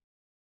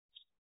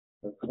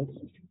We're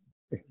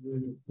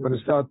going to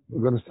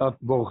start,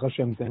 Baruch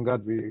Hashem, thank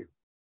God we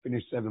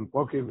finished 7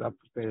 Pokim, up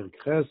to Perek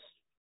Ches.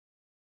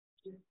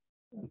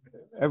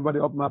 Everybody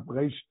open up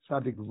Reish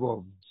Tzadik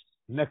Vov.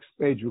 Next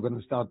page, we're going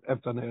to start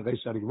after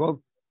Reish Tzadik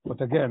Vov. But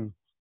again,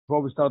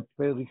 before we start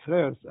Perek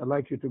Ches, I'd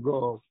like you to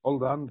go,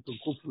 hold on to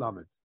Kuf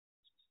Lamed.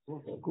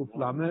 Kuf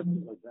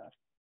Lamed.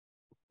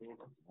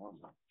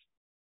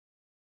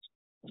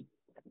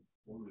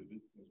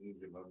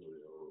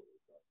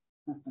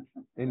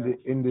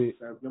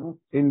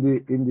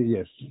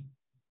 Yes.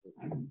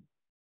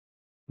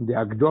 The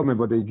Akdome,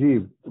 what they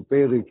give to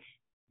Perek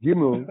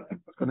Gimel,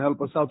 can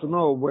help us out to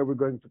know where we're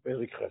going to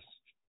Perek Ches.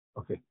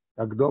 Okay.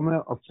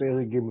 Akdome of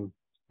Perek Gimel,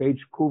 page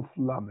Kuf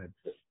Lamed.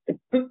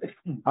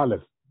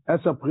 Aleph.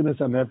 Eser Prines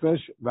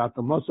HaNefesh,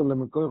 V'atamoson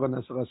Lemekoir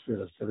HaNeser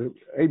HaSfiras. The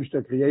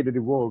Eibishter created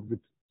the world with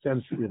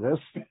 10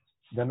 Sfiras.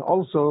 Then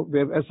also, we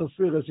have Eser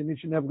Sfiras in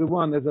each and every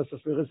one as Eser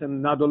Sfiras,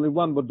 and not only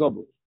one, but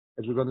double,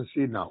 as we're going to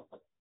see now.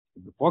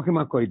 The Pokim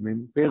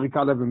HaKoidmin, Perek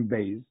Aleph and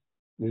Beis,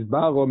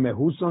 Nizbaro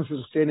Mehuson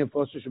Shel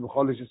Nefesh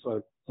Shebechol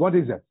Yisrael. What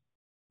is that?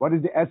 What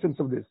is the essence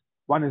of this?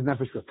 One is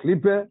Nefesh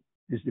Klippe.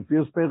 This is the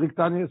first Perek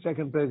Tanya.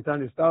 Second Perek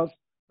Tanya starts.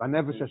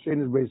 Nefesh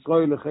Hashem is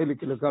Beisroel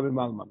Lechelik Lekam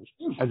Malmamish.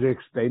 As you're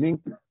explaining,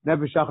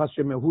 Nefesh Achas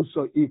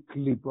Shemehuso I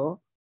Klippo.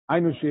 I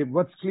know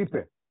what's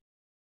Klippe?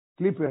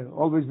 Klippe.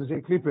 Always we say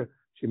Klippe.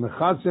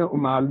 Shemechatze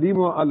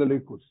Umaalimo Al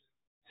Elikus.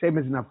 Same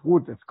as in a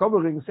fruit. It's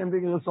covering. Same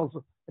thing is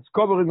also. It's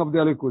covering of the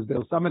Elikus.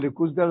 There's some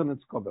Elikus there and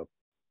it's covered.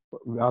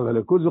 Al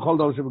Elikus Zechol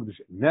Dar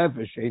Shebekdush.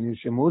 Nefesh Shein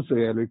Shemuso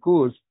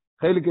Elikus.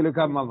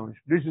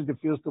 This is the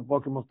first of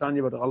Pokim of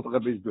Tanya, what the Alter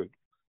Rebbe is doing.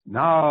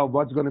 Now,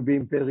 what's going to be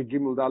in Perek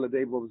Gimel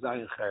Daladei Vov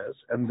Zayin Ches,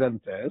 and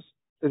then Tes,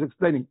 is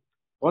explaining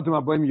what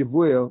Abayim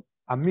Yevuel,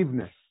 a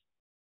mivne,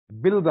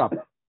 build up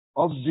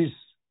of these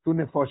two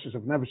nefoshes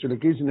of Nefesh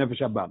Elikis and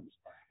Nefesh Abam.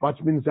 What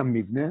means a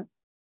mivne?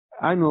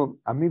 I know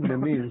a mivne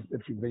means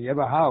that when you have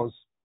a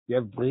house, you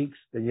have bricks,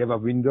 then you have a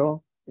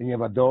window, then you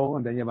have a door,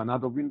 and then you have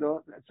another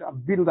window. It's a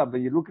build up.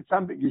 When you look at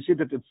something, you see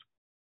that it's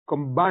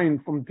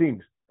combined from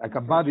things. Like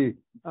a body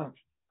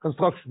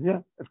construction,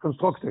 yeah, it's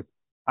constructed.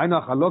 I know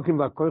Chalokim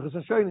v'Koiches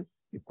Hashonim,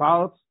 the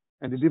parts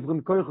and the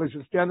different Koiches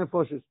of Shtia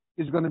Nefoshes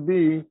is going to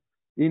be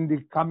in the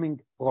coming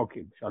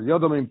Pokim. Shal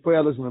Yodom in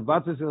Poelos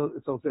Mevatzes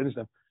it's also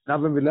anything. Now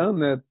when we learn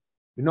that,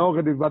 we know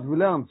already what we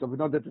learned, so we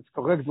know that it's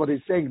correct what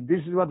he's saying.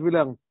 This is what we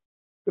learn.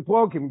 The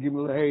Pokim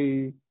Gimel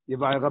Hey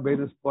Yevai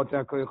Rabbeinu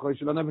Spotei HaKoiches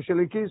Shel Nefesh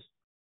Elikis.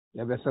 You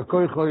have Eser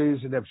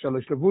Koiches, you have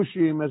Shalosh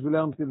Levushim, as we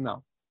learned till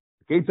now.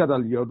 Keitzad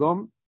al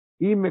Yodom.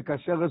 Through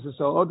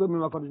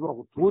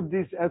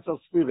this Eser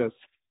Sfiras,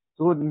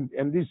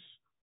 and these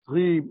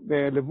 3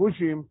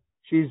 Levushim,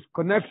 she's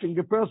connecting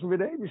the person with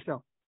the Eibishter.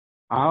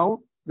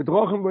 How? With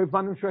Rochen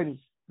Boifanim Shoinim,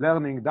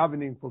 learning,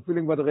 davening,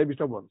 fulfilling what the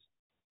Eibishter wants.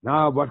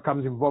 Now, what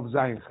comes in Vov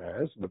Zayin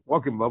Ches, the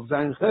Pokim Vov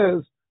Zayin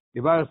Ches,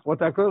 the Varech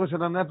Protei HaKoros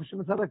Shel HaNefesh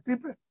Mitzad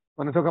HaKlippe.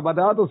 When I talk about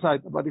the other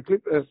side, about the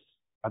Klippe,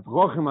 at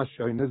Rochen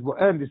HaShoines,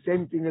 and the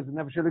same thing as the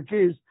Nefesh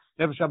Elikis,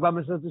 Nefesh Abam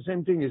is the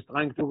same thing. He's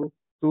trying to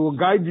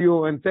guide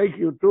you and take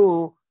you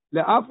to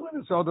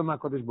Le'afrin Sodom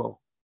HaKodesh Baruch.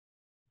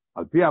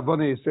 Al Pi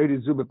Avone Yisrael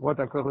Zu Beprot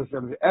HaKodesh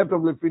Hashem. After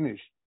we finish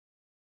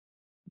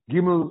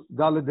Gimel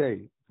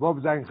Daladei,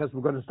 Vov Zayin Ches,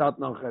 we're going to start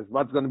now Ches.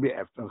 What's going to be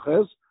after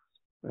Ches?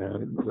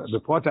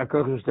 Beprot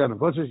HaKodesh Hashem.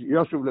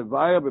 Yoshuv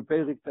Levayer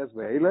Beperek Tes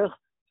Ve'elech.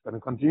 It's going to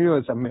continue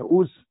as a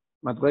Me'us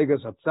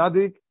Madregas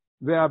HaTzadik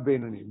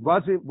Ve'abenoni.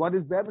 What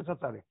is Be'emes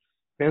HaTzadik?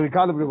 Perek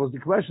Aleph, there was the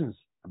questions.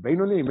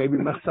 Abenoni, maybe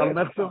Mechzal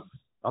Mechzal.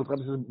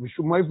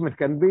 It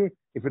can be,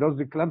 if it was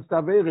the cleansed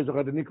Aveir, it's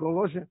already Nikro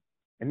Roshe.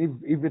 And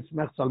if it's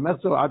Mechzal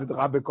Mechzal, Adid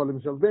Rabbe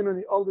Kolim Shel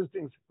Benoni, all these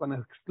things, when I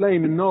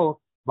explain and know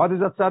what is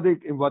a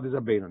tzaddik and what is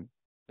a Benoni.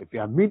 If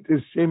you meet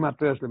is Shema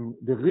Teslim,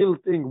 the real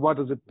thing, what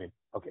does it mean?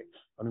 Okay,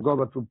 I'm going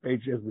to go to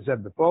page, as we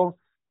said before,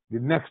 the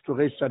next to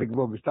Reish Tzadik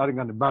Vov, we're starting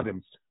on the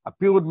bottom. A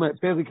Pirud,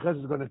 Perek Ches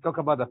is going to talk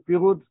about a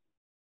Pirud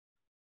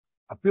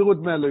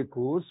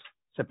Me'elokus,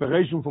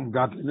 separation from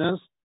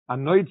godliness, a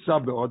noitza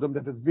be'odom,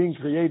 that is being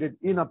created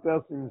in a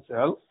person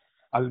himself,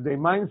 as they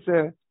mind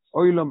say,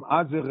 oilom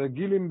azer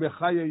regilim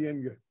b'chaya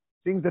yem yom.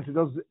 Things that he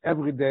does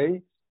every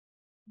day,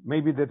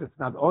 maybe that it's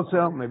not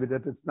also, maybe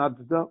that it's not,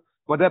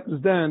 what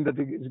happens then, that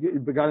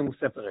it began to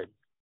separate.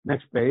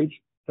 Next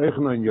page,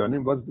 Teichno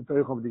Inyonim, what's the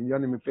Teich of the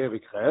Inyonim in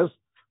Perek Ches?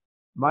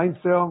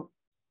 Meinzer,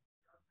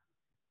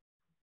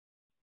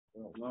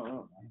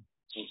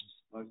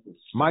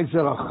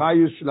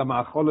 achayus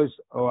lama'acholos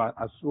or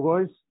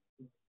asurois,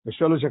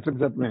 B'sholosh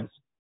HaKlippos HaTmeis.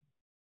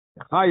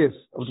 The highest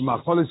of the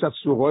Ma'acholis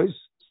HaTsurois,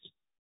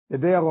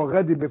 that they are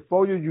already,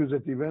 before you use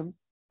it even,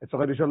 it's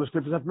already Sholosh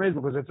HaKlippos HaTmeis,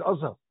 because it's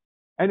also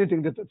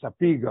anything that it's a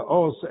pig, or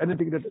also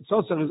anything that it's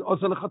also is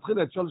also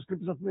L'chatchila, it's Sholosh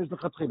HaKlippos HaTmeis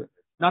L'chatchila.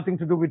 Nothing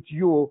to do with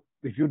you,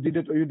 if you did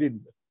it or you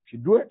didn't. If you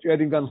do it, you're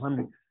adding on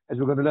something, as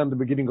we're going to learn at the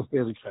beginning of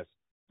Perek Ches.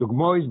 The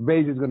Gemara's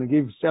base is going to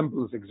give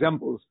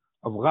examples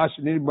of Rash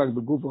Nidbag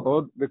Beguf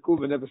Hod, Bekuv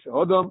Nefesh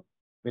Hodom,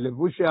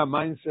 Melevushe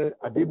HaMainse,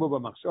 Adibo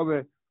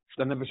B'machshove,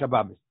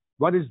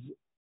 what is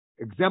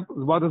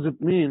examples? What does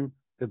it mean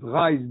that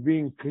Ra is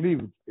being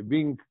cleaved,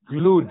 being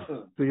glued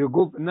to your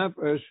guf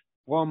nefesh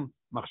from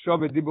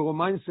machshove dibur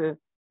u'mainse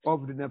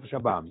of the nefesh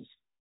habamis.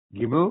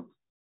 Gimel,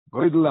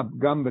 goydel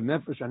apgam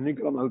benefesh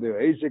anikram al der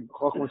eisek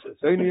b'chochmos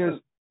etzonius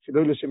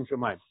shelo l'shem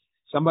shomayim.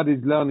 Somebody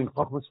is learning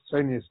chochmos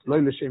etzonius lo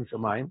l'shem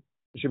shomayim.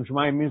 L'shem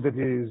shomayim means that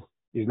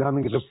he's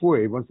learning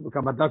refuah. He wants to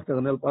become a doctor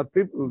and help out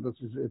people.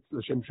 It's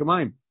l'shem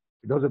shomayim.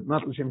 He does it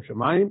not l'shem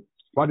shomayim.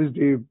 What is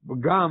the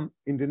gam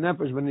in the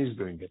nefesh when he's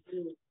doing it?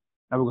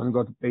 Now we're going to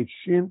go to page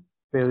Shin,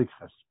 Perek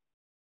Ches.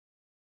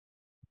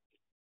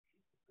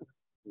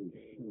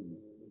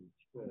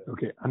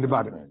 Okay, on the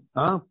bottom.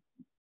 Huh?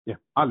 Yeah,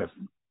 Aleph.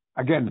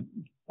 Again,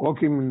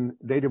 Prokim,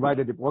 they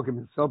divided the Prokim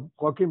in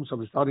sub-Prokim, so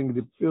we're starting with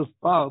the first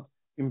part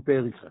in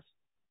Perek Ches.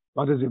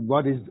 What is it?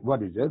 What is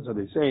it? So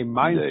they say,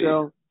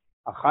 Meinzel,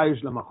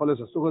 Achayish Lamacholes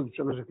Asuros,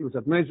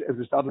 as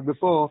we started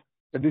before,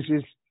 that this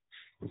is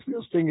the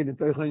first thing in the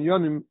Teichen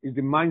Yonim is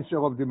the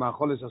mindset of the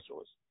Macholes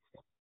Asuros.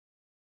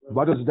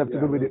 What does it have to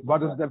do with it?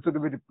 What does it have to do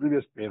with the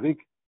previous Perik?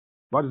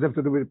 What does it have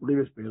to do with the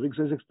previous Perik?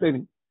 So he's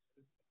explaining.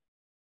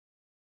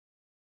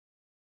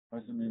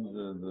 What means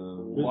the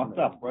locked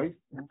up, right?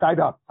 Tied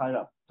up.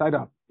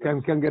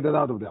 Can get it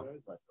out of there.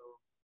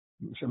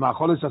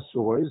 Macholes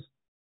Asuros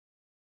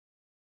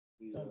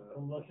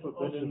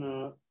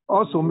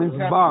also means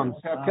bound,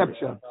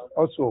 captured,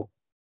 also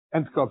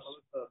handcuffs.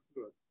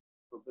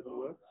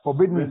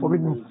 Forbidden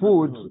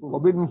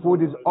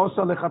food is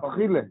also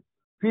lechatchile.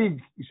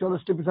 Pig is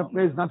sholosh tipus at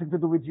mes, nothing to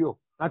do with you,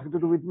 nothing to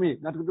do with me,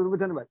 nothing to do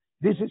with anybody.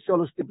 This is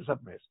sholosh tipus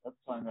at mes. Let's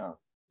find out.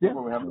 Yeah.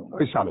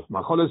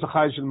 Macholes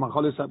achai shel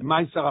macholes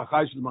meiser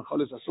achai shel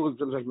macholes asur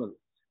shel shel.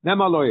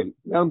 Nema loel.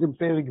 Lernt in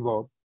Perek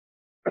Vov.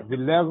 We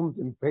learned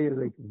in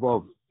Perek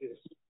Vov.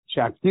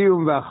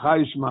 Shaktium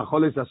ve'achai shel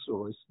macholes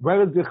asur.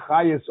 Where is the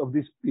chayes of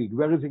this pig?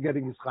 Where is he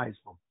getting his chayes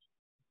from?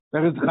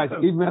 Where is the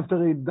chayes? Even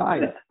after he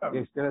died,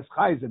 yes, there is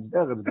chayes and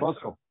there is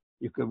bosco.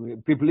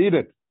 People eat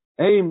it.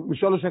 Hey,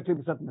 Misholosh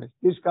Klippus at Mes.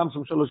 This comes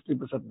from Sholosh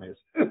Klippus at Mes.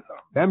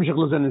 Hemshech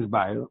Lozen is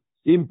Bayer.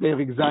 In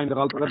Perek Zayin, the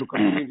Alter Rebbe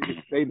continues to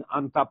explain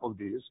on top of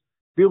this.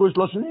 Pirush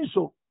Loshen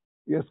Iso.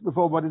 Yes,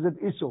 before, what is it?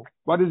 Iso.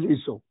 What is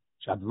Iso?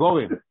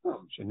 Shadvorim.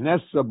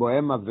 Shenessa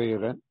Bohem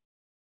Avere.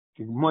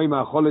 Kigmoi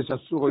Ma'acholes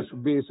Asuros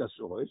Ubeis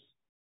Asuros.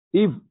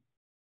 If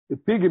the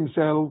pig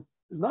himself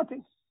is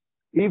nothing.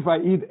 If I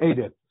ate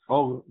it,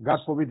 or God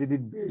forbid he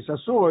did Beis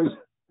Asuros,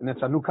 then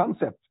it's a new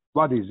concept.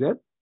 What is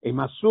it? A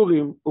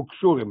masurim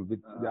ukshurim. The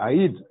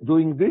Aid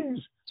doing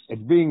this,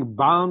 it's being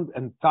bound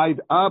and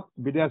tied up.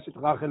 We just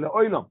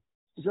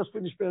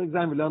finished Perek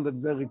Zayin. We learned it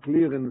very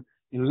clear in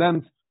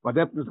length. What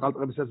happens, the Alter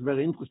Rebbe says,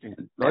 very interesting.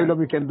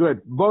 Le'olam you can do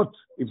it, but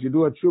if you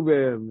do a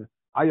tshuva,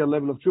 higher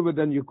level of tshuva,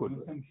 then you could.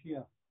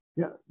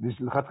 Yeah, this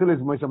l'chatchila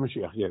is Moshe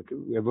Mashiach. Yeah,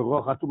 we have a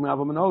roch hatu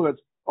me'avam and oretz,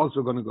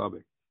 also going to go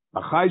away.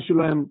 Achai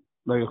shulam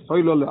lo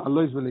yichtoy lo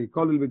le'alois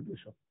ve'leikolil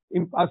v'kdusha.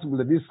 Impossible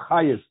that this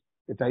chayes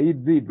that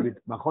Aid did with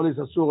macholis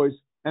asuros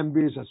and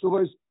Beis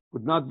Asuros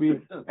could not be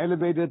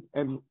elevated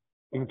and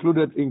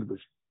included in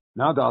English.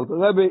 Now the Alter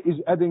Rebbe is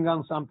adding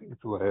on something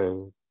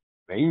to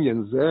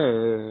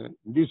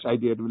this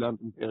idea that we learned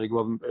in Perek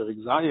Vov and Perek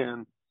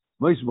Zayin.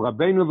 Moshe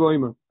Rabbeinu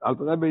v'oimer.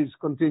 Alter Rebbe is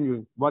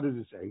continuing. What is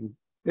he saying?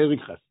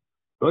 Perek Ches.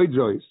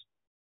 Joyce,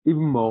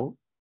 even more,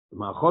 the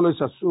Macholes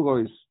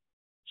Asuros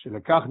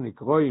שלקח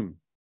נקרואים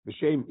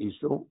בשם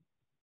איסור.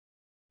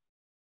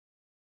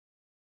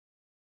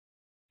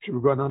 Should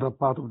we go another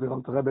part of the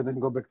Alter Rebbe and then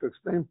go back to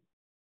explain?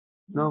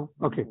 No?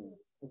 Okay.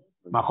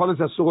 Macholes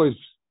Asuros,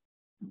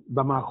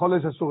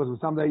 B'macholes Asuros, when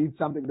somebody eats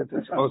something that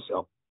is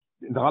also.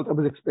 The Alter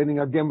Rebbe is explaining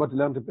again what he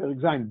learned in Perek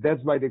Zayin.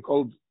 That's why they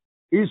called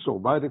Isur,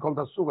 why they called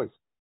Asuros,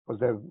 because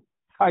they're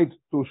tied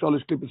to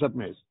Sholish Klippus at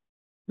Mes.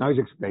 Now he's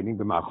explaining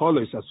the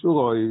Macholes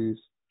Asuros,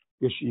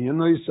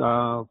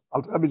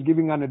 Alter Rebbe is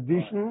giving an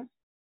addition.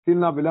 Till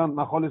now we learned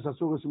Macholes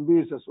Asuros and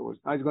Beis Asuros.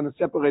 Now he's going to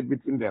separate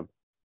between them.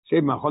 Say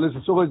Macholes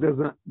Asuros,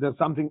 there's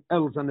something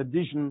else, an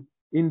addition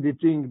in the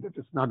thing that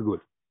is not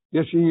good.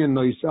 Yeshin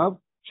Noisav,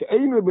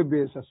 she'einu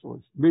beBeis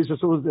Asuros. Beis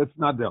Asuros, that's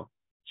not there.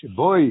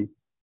 Sheboy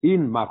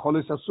in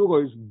Macholes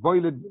Asuros,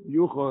 boiled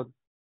yuchot,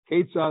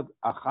 ketzad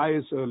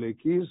achayes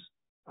lekis,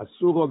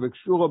 asuro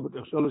v'kshuro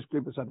b'tersholosh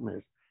klippus at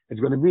mes. It's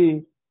going to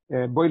be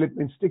boiled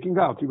means sticking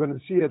out. You're going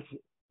to see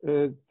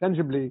it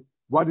tangibly.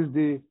 Why is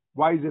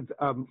it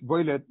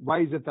boiled? Why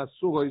is it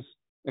asuros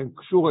and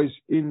kshuros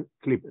in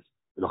klippus?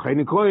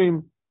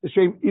 The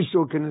same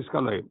Isur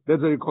Keniskalei.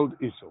 That's what they called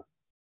Isur.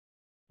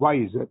 Why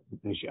is it?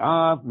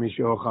 Nish'af,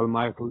 Mishochal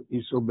Michael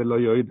Isur Belo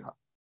Yoida.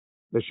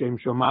 The same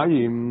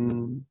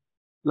Shomayim.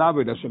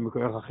 Lavid Hashem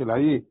Mekoyach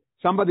Achilai.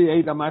 Somebody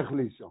ate a Michael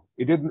Isur.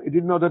 He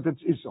didn't know that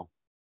it's Isur.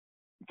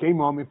 He came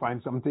home, he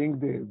find something,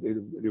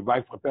 the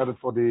wife prepared it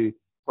for the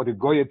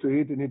Goya to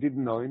eat, and he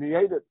didn't know, and he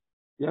ate it.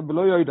 Yeah,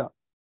 Belo Yoida.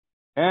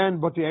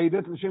 But he ate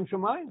it the same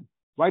Shomayim.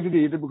 Why did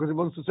he eat it? Because he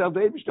wants to serve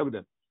the Eibush with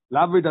it.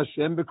 Lavid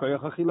Hashem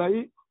Mekoyach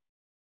Achilai.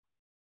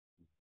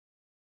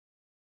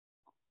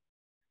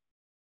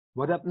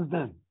 What happens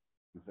then?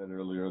 You said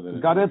earlier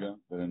that Got it?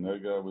 That a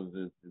nega was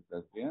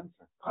that's the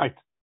answer. Right.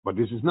 But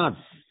this is not.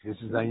 This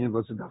is the Ayin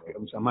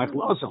Vosudavke.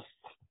 Michael also.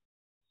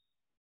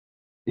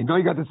 You know,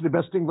 it's the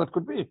best thing that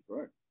could be.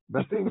 Right.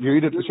 Best thing. You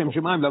eat it L'Shem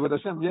Shemaim, L'Avod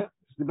Hashem. Yeah,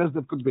 it's the best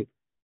that could be.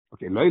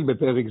 Okay, Loil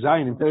bePerik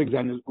Zayin. In Perik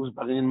Zayin is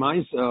Usbarin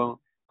Meiser.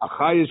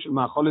 Achayis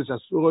Ma'acholis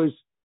Asuros.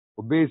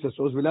 Ubeis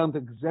Asuros. We learned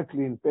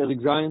exactly in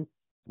Perik Zayin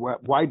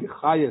why the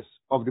Chayis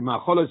of the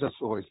Ma'acholis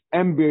Asuros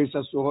and Beis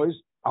Asuros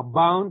are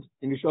bound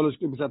in the Sholosh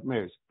Klippos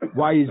Atmeis.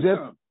 Why is it?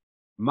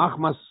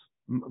 Machmas,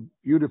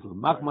 beautiful.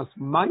 Machmas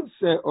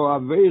Mainse or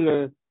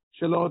Aveire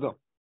Shelodo.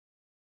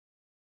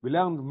 We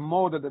learned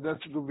more that it has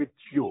to do with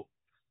you.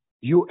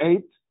 You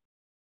ate,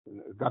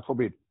 God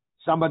forbid.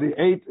 Somebody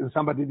ate and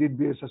somebody did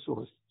Beis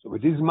Asuros. So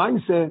with his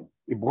mindset,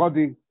 he brought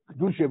the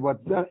Kedusha,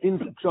 what there in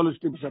Sholosh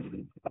Klippos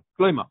Atmeis.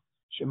 Kloima,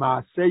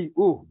 שמעשי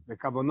הוא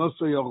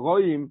וכוונוסו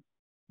ירואים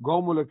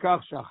גורמו לכך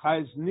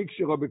שהחייס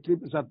נקשרו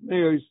בקליפס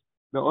התנאיוס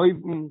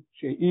באופן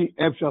שאי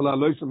אפשר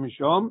לעלויסו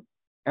משום,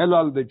 אלא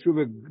על די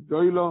תשובה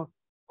גדולו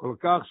כל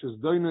כך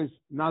שזדוינוס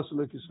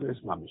נעשו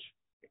לכיסויס ממש.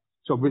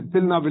 So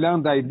till now we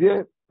learned the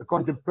idea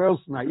because the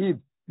person Naid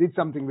did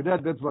something with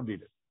that, that's what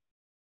did it.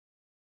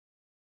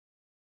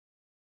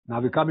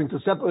 Now we're coming to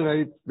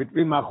separate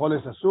between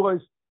Ma'acholes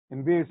Asuros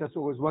and Beis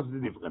Asuros. What's the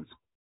difference?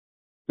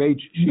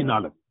 Page Shin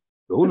Aleph.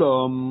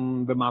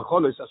 Ve'ulam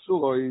b'Ma'acholes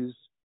Asuros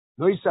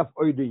no yisaf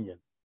oid inyan.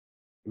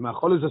 In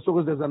Ma'acholes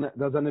Asuros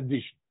there's an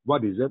addition.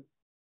 What is it?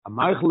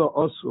 Amaichlo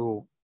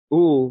Osu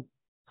u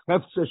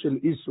chefze shel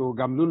Isu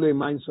gamlu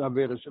le'mainsu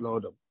avere shel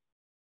Odom.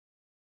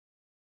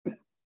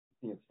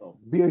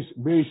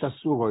 Beis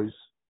Asuros,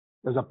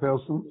 there's a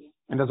person,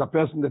 and there's a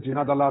person that you're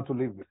not allowed to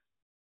live with.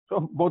 So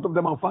both of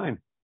them are fine.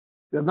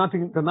 There's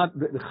nothing, the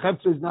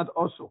Chefze is not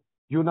also.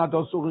 You're not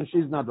also, and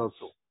she's not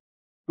also.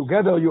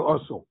 Together you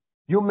also.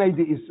 You made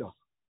the Issa.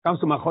 Comes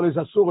to Ma'acholes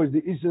Asuros, the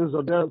Issa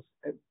are there.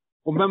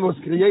 Remember was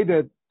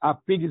created, a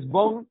pig is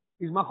born,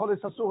 is Ma'acholes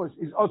Asuros,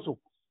 is also.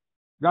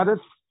 Got it?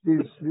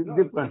 This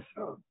difference.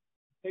 No.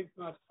 Pig's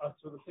not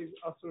Asur, the pig's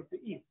Asur to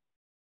eat.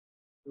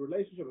 The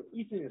relationship with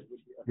eating is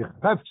with the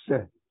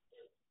Chefze.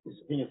 This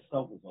thing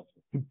itself is also.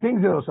 He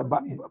thinks also,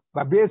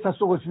 but Beis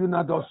Asuros, you're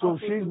not also,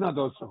 she's not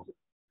also.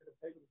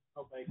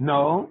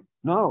 No.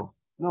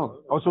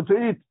 Also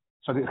to eat.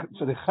 So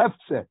the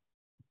Chefze.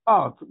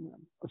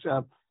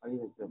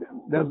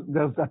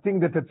 There's a thing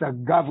that it's a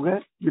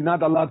gavre. You're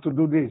not allowed to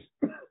do this.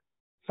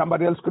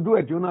 Somebody else could do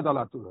it. You're not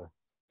allowed to do it.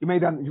 You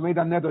made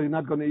a nether. You're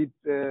not going to eat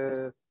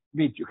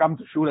meat. You come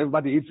to shul,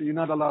 everybody eats. You're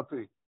not allowed to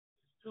eat.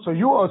 So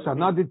you also,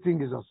 not the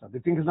thing is also. The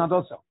thing is not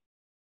also.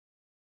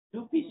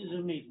 Two pieces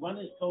of meat. One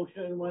is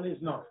kosher and one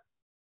is not.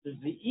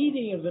 The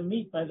eating of the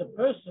meat by the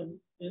person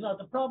is not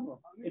the problem.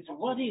 It's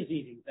what he's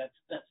eating. That's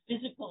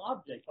physical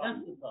object. That's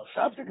the problem.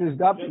 Subject is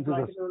that into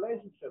like this. in a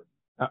relationship.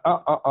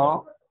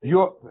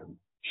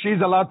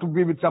 She's allowed to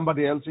be with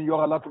somebody else, and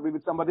you're allowed to be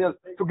with somebody else.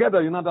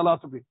 Together, you're not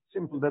allowed to be.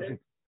 Simple. That's it.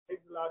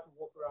 Pig's allowed to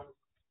walk around.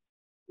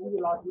 Who's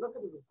allowed to look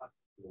at it?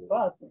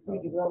 But the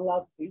pig is not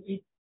allowed to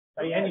eat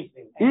by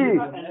anything. He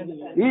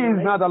is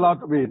not allowed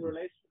to be.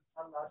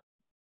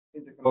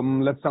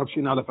 Let's start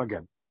Shin Aleph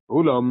again.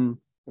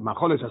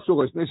 Ma'acholes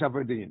Asuros no yisaf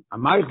oid inyan.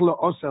 Amaichlo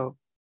oser.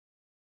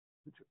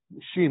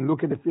 Shin,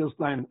 look at the first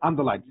line,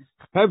 underline.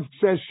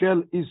 Chefze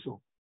shel Isu.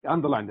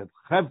 Underline that.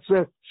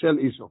 Chefze shel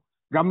Isu.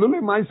 Gamlu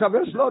le'mainsu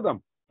avere shel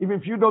Odom. Even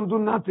if you don't do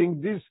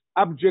nothing, this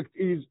object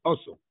is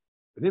also.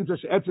 This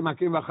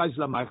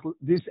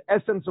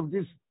essence of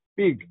this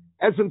pig,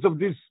 essence of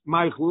this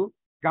Meichel,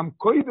 gam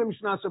koidem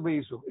shnasa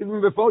beisu,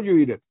 even before you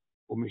eat it.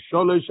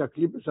 Umisholosh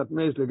haklippos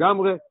atmeis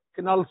legamre,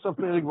 kenal sof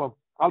Perek Vav.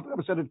 Alter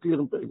Rebbe said it clear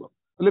in Perek Vav.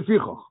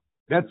 Lefichoch.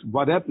 That's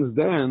what happens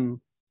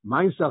then.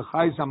 Meinser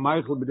chayis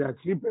ha-Meichel b'dei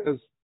haklippos,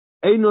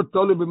 eino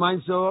tolu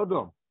b'meinser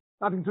Odom.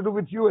 Nothing to do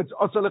with you. It's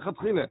also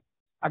lechatchile.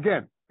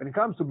 Again, when it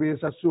comes to Beis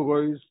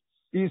Asuros,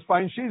 he's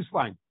fine, she's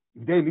fine.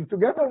 If they live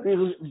together,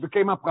 it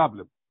became a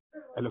problem.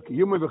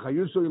 אלוקיום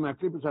וחייסו עם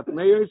הקליפוס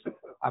התמייס,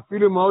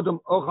 אפילו מאודם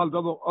אוכל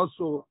דובר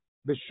אוסו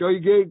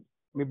בשויגג,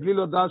 מבלי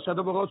לדעת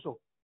שהדובר אוסו.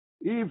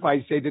 If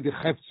I say that the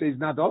Chefze is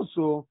not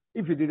also,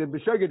 if you did it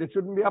b'shoigeg, it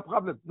shouldn't be a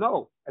problem.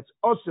 No, it's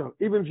also.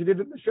 Even if you did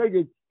it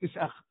b'shoigeg, this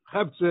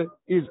Chefze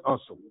is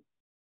also.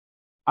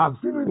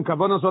 אפילו עם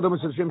כוונות אדם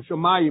של שם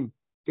שמיים,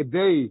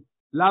 כדי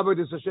לעבוד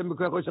את השם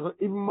בכוח ראש,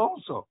 even more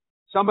so.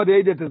 Somebody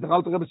ate it, the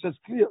Alter Rebbe says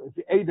clear, if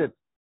he ate it,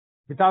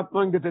 without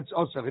knowing that it's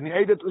also, and he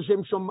ate it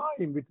l'shem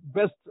shomayim with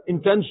best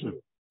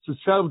intention to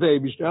serve the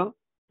Eibishter,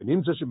 and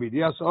him says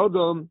b'dias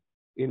odom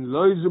in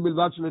loizu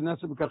bilvad shel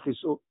nasa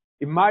b'kachisu.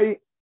 In my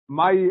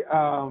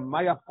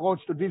approach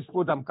to this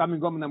food, I'm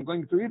coming home and I'm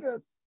going to eat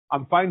it.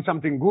 I'm finding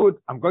something good.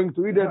 I'm going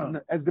to eat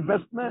it as the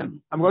best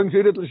man. I'm going to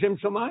eat it l'shem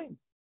shomayim.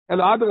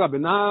 Elo adra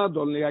benad,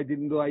 only I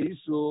didn't do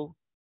aisu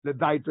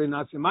l'daito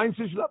inasi. Mine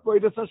sish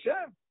la'poides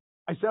Hashem.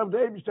 I served the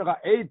Eibishter. I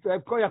ate to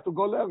have koyach to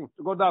go learn,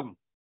 to go daven.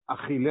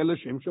 Achille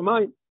l'shem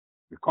shomayim.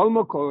 B'kol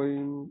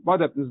mokoim.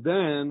 What happens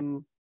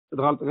then?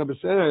 The Alter Rebbe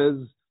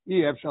says,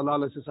 "Yi efshar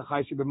la'alos es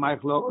hachai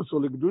sheb'meichlo oso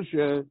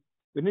l'kedusha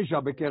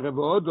v'nisha b'kerev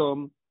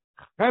odom."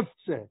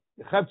 Chefze,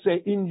 the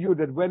Chefze in you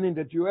that went in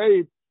that you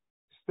ate,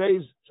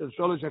 stays shel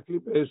sholosh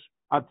haklippos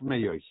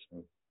atmeyos.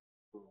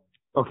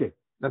 Okay,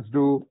 let's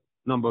do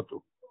number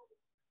 2.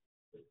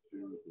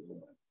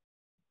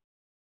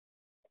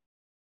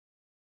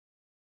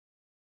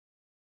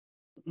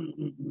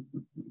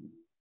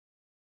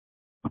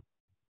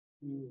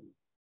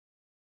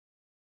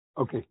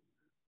 Okay.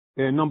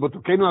 Number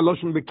 2, כנו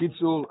הלושן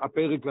בקיצור,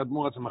 הפרק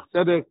לאדמו"ר הצמח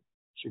צדק,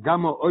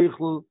 שגם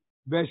האויכל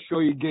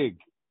בשויגג.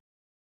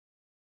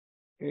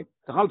 The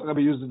Alter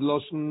Rebbe used the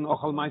lotion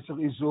ochal meiser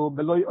isu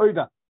beloy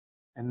oida,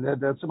 and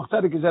the Tzemach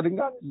Tzedek is adding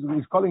that.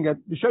 He's calling it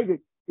the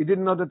shoygig. He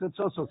didn't know that it's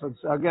also. So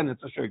it's, again,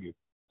 it's a shoygig.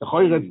 The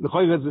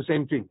choyre is the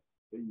same thing.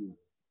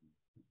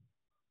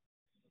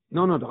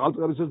 No, the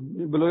Alter Rebbe says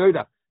beloy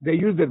oida. They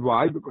used it.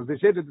 Why? Because they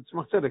said that the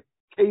Tzemach Tzedek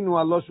keinu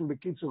a lotion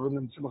bekitzur, and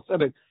the Tzemach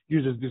Tzedek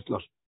uses this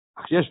lotion.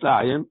 Ach yesh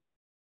la'ayim.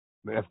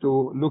 We have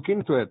to look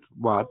into it.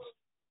 What?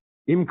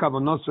 Im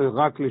kavanosoi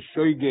rak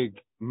l'shoygig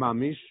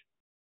mamish.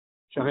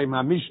 שהרי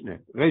מהמשנה,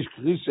 ריש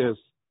קריסס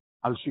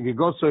על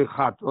שגיגוסוי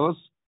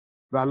חטוס,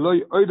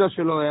 והלוי אוידה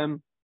שלהם,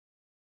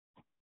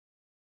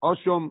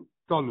 אושום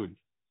תולוי.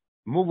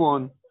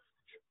 מובן,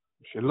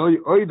 שלוי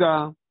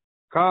אוידה,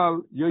 קל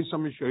יויסה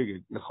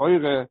משויגג.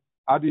 לכוירה,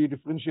 עד היא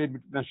דיפרנשיית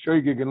בין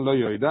השויגג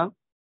ולוי אוידה,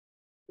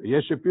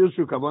 ויש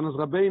שפירשו כבונס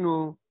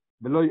רבינו,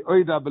 בלוי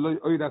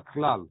אוידה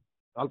כלל.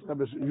 אל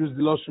תחב יוז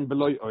דלושן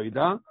בלוי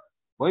אוידה,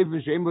 ואויב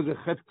שאין בו זה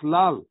חטא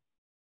כלל,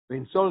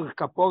 ואין צורך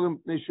כפורם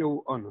פני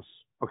שהוא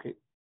אונוס. Okay,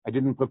 I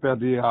didn't prepare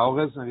the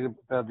hours, I didn't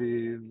prepare the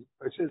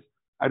verses.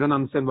 I don't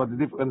understand what the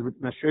difference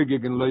between a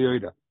shoygig and lo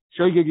yoida.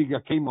 Shoygig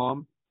came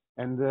on,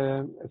 and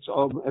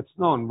it's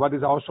known. What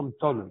is Osham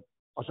Tolu?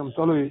 Osham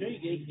Tolu.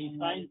 Shoygig, he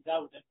finds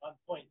out at one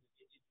point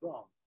that it's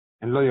wrong.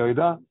 And lo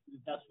yoida?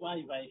 That's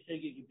why by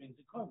shoygig he brings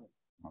the korban.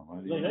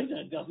 Lo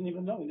yoida doesn't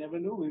even know. He never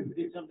knew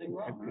he did something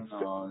wrong.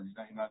 No, he's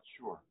not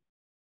sure.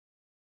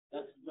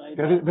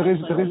 There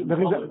is a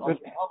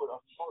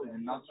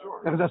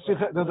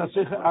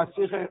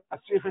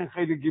sikh in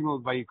Chede Gimel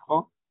Vayikro.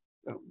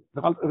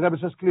 The Rebbe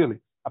says clearly,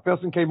 a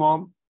person came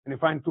home and he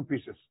found two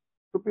pieces,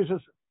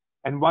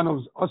 and one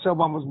was Osir,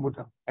 one was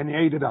Mutter, and he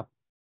ate it up.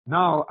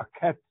 Now a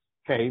cat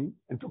came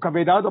and took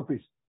away the other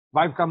piece.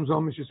 Wife comes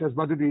home and she says,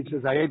 what did you eat? She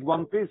says, I ate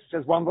one piece. She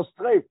says, one was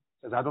straight.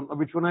 She says, I don't know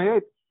which one I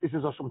ate. This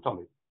is Osham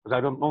Toli, because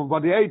I don't know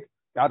what he ate.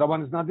 The other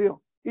one is not here.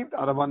 If the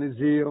other one is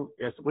here,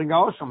 he has to bring a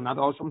Osham, not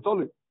Osham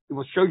Toli. It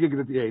was shoygig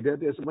that he ate it.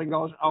 He has to bring a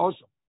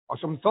Osham.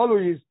 Osham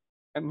Toli is,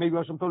 and maybe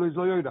Osham Toli is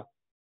Lo Yoida.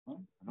 I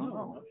don't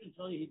know.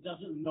 He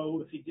doesn't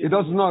know if he did. He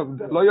doesn't know.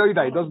 Lo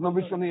Yoida, he doesn't know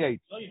which one he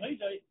ate. Lo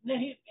Yoida,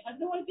 he had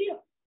no idea.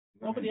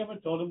 Nobody ever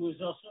told him it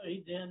was also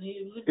he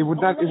lived. He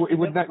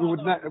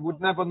would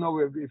never know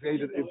if he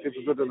ate it, if it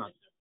was good or not.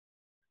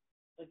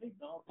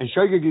 And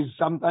shoygig is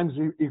sometimes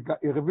he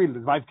revealed.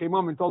 His wife came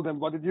home and told him,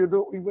 "What did you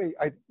do?"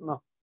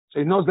 No. So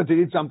he knows that he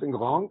did something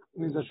wrong,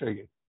 and he's a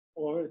shoygig.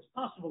 Or it's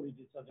possible he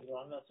did something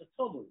wrong. That's a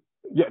tolu.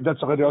 Yeah,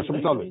 that's already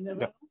Osham Toli.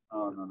 No.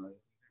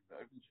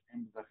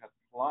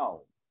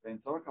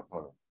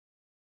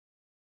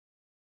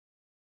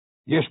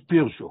 Yes,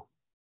 Pirshu.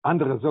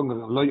 Andere sagen,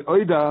 Lo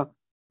Yoida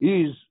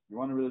is. You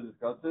want to really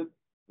discuss it?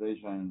 We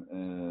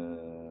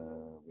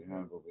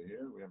have over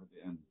here. We have at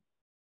the end.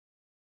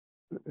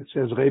 It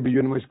says Rebbe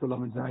Yunus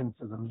Kolam Zayin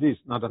says on this,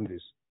 not on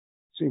this.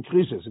 It's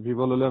increases. If you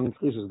want to learn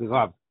increases, the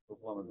Rav.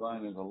 Kolam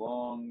Zayin is a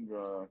long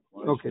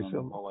okay, so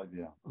the whole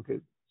idea.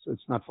 Okay, so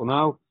it's not for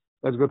now.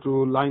 Let's go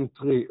to line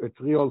 3.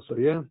 3 also,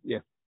 yeah?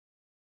 Yeah.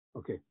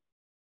 Okay.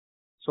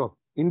 So,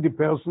 in the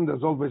person,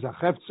 there's always a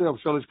hefze of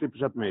Sholish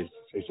Klipshat Meis.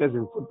 So he says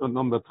in footnote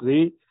number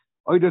 3,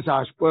 Oides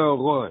ha'ashpoe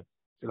roe,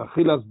 של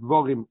אכילת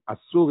דבורים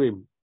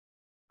אסורים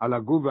על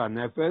הגוף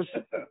והנפש,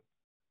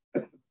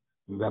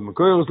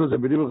 והמקור שלו זה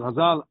בדיבר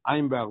חז"ל,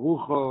 עין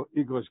בערוכו,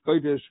 איגרוס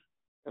קודש,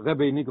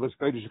 רבי in איגרוס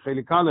קודש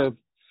חלק א',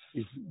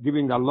 is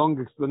giving a long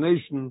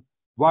explanation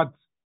what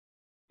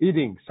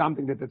eating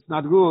something that it's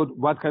not good,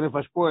 what kind of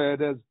ashpoe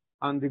it is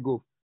on the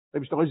goof.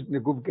 The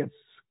goof gets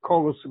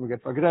coarse, we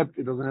get vergräbt,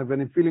 it doesn't have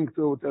any feeling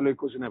to it, and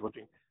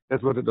everything.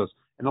 That's what it does.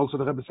 And also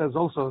the Rebbe says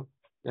also,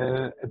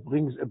 it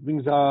brings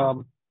a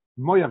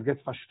moyer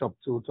gets verstoppt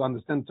to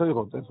understand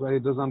Torah. That's why he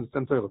doesn't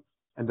understand Torah.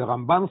 And the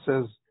Ramban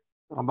says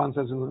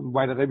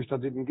why the Rebbe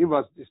didn't give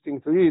us this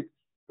thing to eat,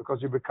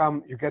 because you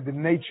get the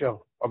nature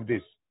of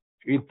this.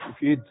 If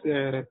you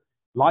eat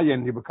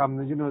lion, you become,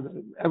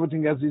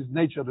 everything has this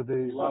nature that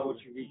they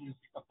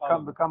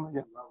become.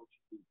 Yeah.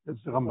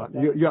 That's the Ramban.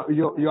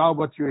 You are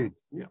what you eat.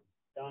 Yeah.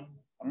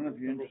 I don't know if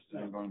you're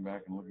interested in going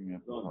back and looking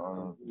at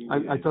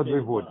I thought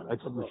we would. I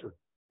thought we should.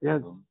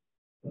 Yes.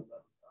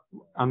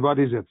 And what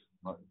is it?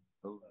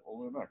 All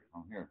the way back.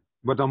 I'm here.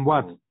 But on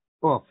what?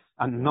 Oh,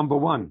 and number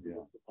 1.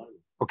 Yeah.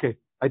 Okay.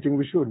 I think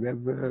we should. We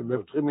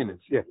have 3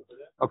 minutes. Yeah.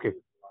 Okay.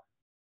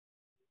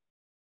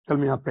 Tell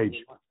me a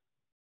page.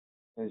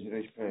 Page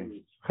Reish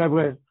Pei.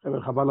 חבר'ה,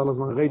 חבל על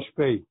הזמן. רייש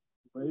פי.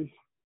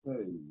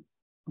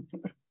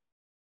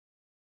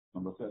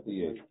 Number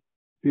 58.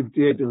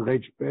 58 in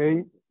Reish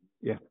Pei.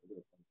 Yeah.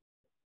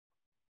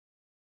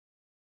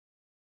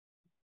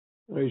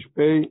 Reish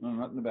Pei. No,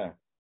 not in the back.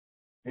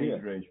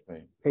 Page Reish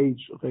Pei.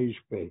 Page Reish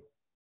Pei.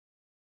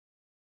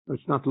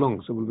 It's not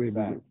long, so we'll be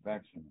back.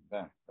 Back.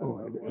 Oh,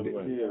 it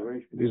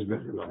is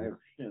very long.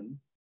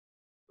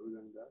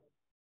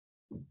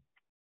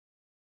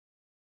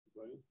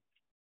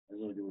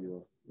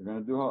 We're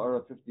going to do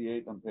Ha'ara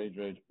 58 on page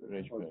Reish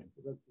Pei.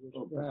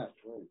 Go back,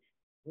 wait.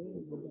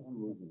 I'm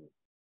losing it.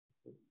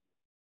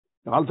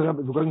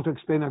 We're going to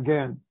explain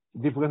again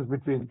the difference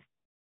between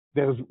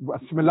there's a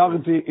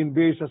similarity in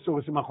Beish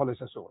Asuros and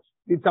Macholes Asuros.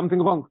 It's something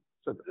wrong.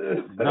 So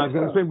now I'm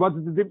going to explain what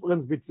is the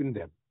difference between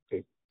them.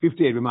 Okay.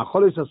 58.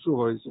 Macholes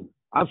Asuros,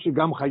 Afshi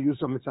Gam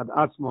Chayusa Mitzad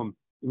Atzmom,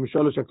 Im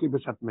Sholosh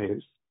HaKlipos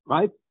HaTmeis,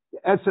 right?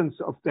 The essence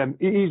of them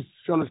is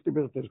Sholosh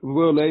Klipos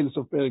HaTmeis,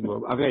 of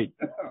Perigvov, array.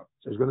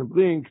 So it's going to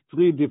bring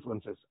three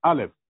differences.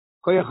 Aleph,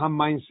 Koyach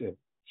HaMainse,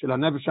 Shel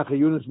HaNefesh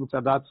HaChiyunis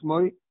Mitzad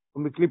Atzmoi,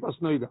 and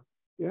Miklipas Noiga.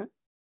 Yeah?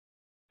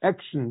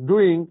 Action,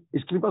 doing,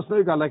 is Klipas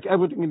Neuga, like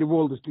everything in the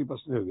world is Klipas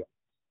Neuga.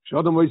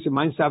 Shodom Moise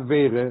Mainz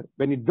Avere,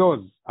 when he does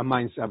a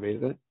Mainz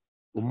Avere,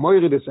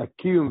 Moire des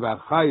Akiyum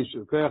Vachai,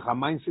 Shulkoyach a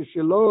Mainz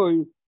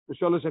Sheloi, the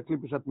Sholosh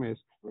HaKlipos HaTmeis.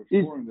 We're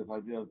exploring the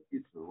idea of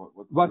Isur.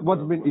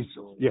 What's been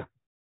Isur? Yeah.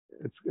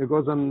 It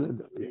goes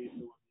on. Three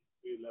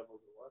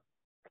levels of what?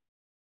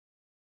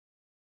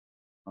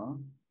 Huh?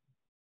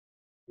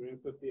 We're in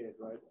 58,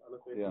 right?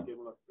 Yeah. Give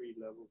us 3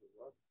 levels of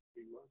what?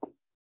 3 what?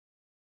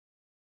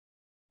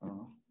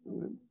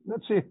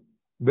 Let's see.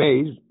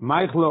 Beis,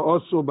 Meichlo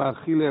Osu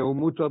Ba'achile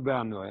Umuto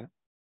Be'anoe.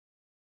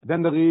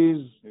 Then there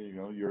is. There you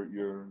go.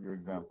 Your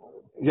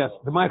example. Yes,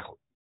 the Meichel.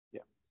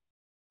 Yeah.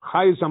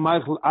 Chayus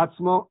HaMeichel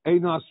Atzmo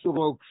Eino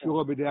Asuro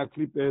Kshuro B'dei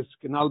HaKlipos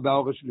Kenal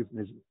Ba'oresh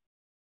Lifnei.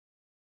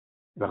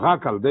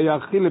 ורק על די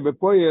האכילה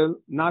בפועל,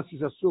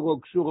 נאסיס אסורו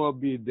קשורו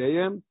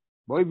בידיהם,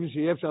 באופן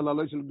שיהיה אפשר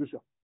לעלות של קדושה.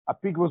 A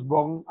pig was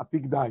born, a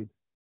pig died.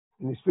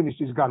 And he's finished,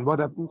 he's gone. What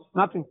happens?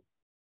 Nothing.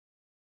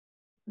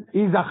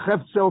 He's a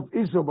hefze of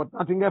Isur, but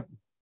nothing happens.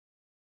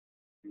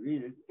 You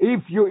eat it.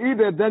 If you eat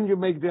it, then you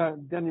make the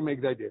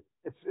idea.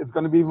 It's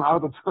going to be even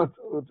harder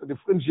to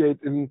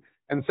differentiate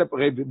and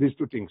separate these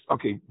two things.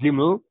 Okay,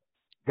 Gimel,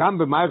 גם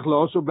במייכל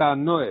אוסו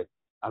בהנועה,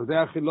 על די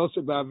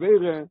האכילוסו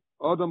בעבירה,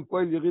 Odom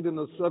poil yiriden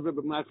osove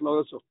b'meichel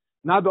also.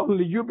 Not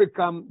only you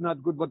become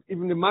not good, but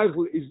even the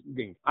meichel is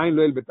being. Ein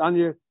loel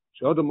betanye,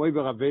 sheodom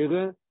oiver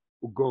avere,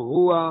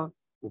 ugorua,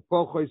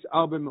 upochois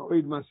arbe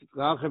meoid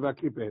masitrache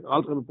v'aklipe.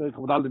 Alter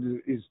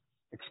Perek is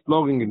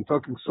exploring and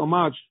talking so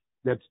much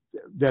that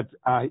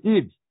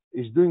Eid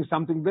is doing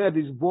something bad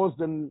is worse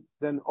than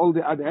all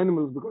the other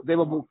animals because they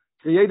were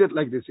created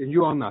like this and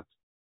you are not.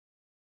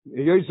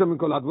 Yoisam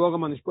mikol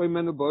advoram anishpoi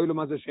menu boilum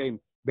az Hashem.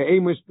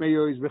 Be'emus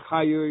meyois,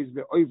 be'chayois,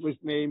 be'oifus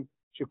meim,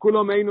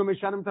 shekulo meinu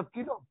meshanem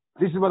tafkido.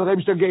 This is what the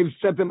Rebbe gave,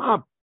 set them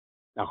up.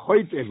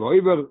 Achoite,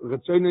 ve'oiver,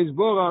 retzoyno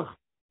izborach,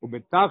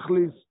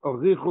 u'betachlis,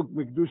 orichuk,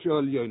 mikdusha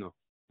olyoino.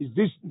 Is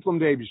distant from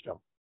the Rebbe.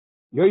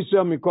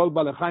 Yoiser mikol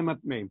balechayim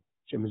atmeim,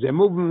 shemze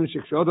movement,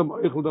 shekshodom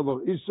oichel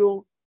dover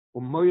isur,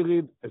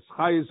 u'moirid,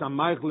 eschayis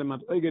amaychel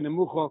lemat'oige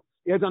nemucho.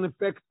 He has an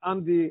effect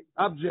on the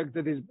object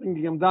that is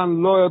bringing him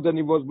down lower than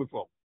he was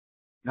before.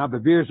 Now,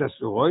 be'viris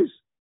asurois,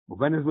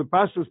 when it's with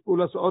Pashtus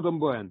Pulas Odom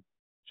Boen,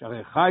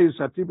 Share Chayus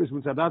Atipis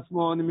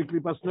Mitzadatzmo and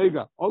Miklipas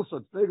Nega. Also,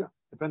 it's Nega.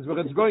 Depends where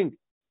it's going.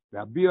 The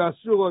Abio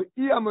Asuro,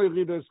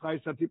 Iamoirido is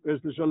Chayus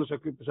Atipis, the Sholosh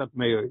HaKlipos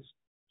HaTmeis.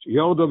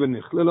 Yordo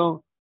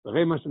Benichlilo, the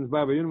Remas and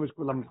Zbaya Yunus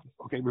Kulam.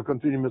 Okay, we'll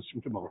continue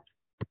tomorrow.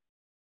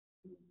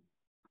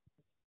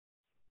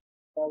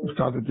 We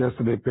started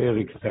yesterday,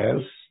 Perik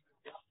says.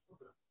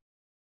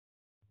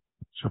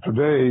 So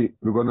today,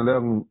 we're going to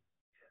learn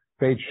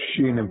page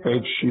Shin and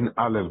page Shin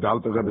Aleph, the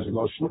Alter Rebbe's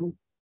Loshen.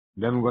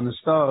 Then we're going to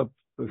start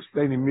to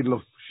explain in the middle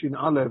of Shin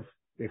Aleph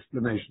the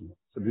explanation.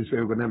 So this way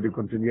we're going to have the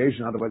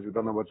continuation, otherwise we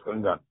don't know what's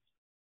going on.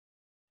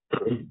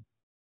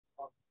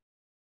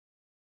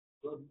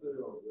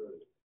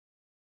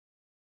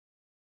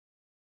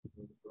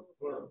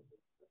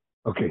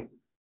 Okay.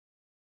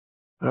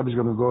 The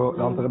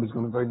Alter Rebbe is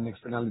going to go and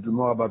explain a little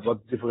more about what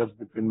the difference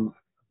between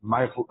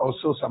Michael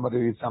also, somebody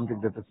reads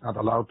something that is not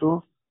allowed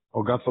to,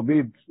 or God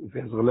forbid, if he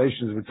has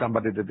relations with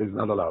somebody that is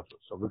not allowed to.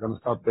 So we're going to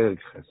start Perik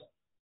Ches.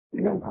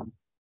 The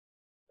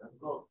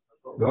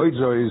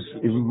Oizo is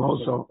even more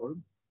so.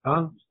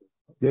 Huh?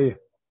 Yeah.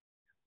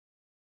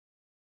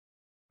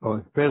 Oh,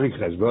 Perik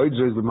Ches. The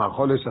Oizo is the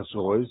Macholes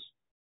Asuros.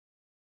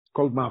 It's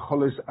called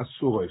Macholes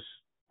Asuros.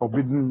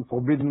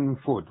 Forbidden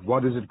food.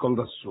 What is it called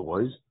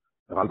Asuros?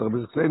 The Alter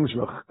Rebbe claims,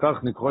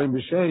 Kach Nikroim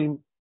B'Shem,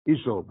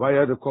 Isur. Why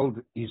are they called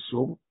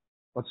Isur?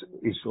 What's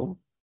Isur?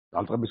 The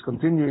Alter Rebbe is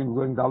continuing,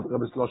 going the Alter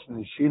Rebbe's Loshen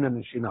in Shin and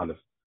in Shin Aleph.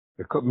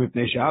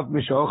 Mipnei she'af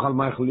mishochal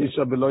Michael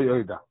Isur below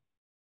Yoida.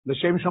 The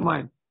Shem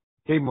Shamayim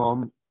came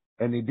home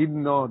and he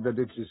didn't know that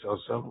it is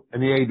also,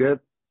 and he ate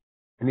it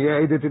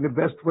in the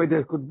best way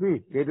there could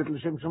be. He ate it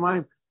L'Shem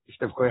Shamayim.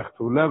 Ishtev koyach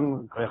to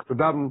learn, koyach to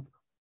daven.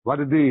 What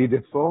did he eat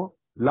it for?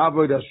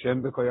 Lavoid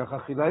Hashem bekoyach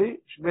achilai,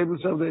 shvei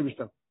b'serv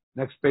de'ibishtav.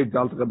 Next page, the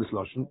Alter Rebbe's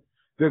Loshen.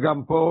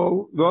 V'gam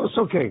po,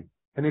 also came,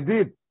 and he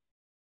did.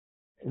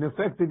 In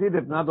effect, he did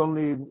it not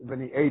only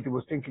when he ate, he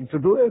was thinking to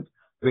do it.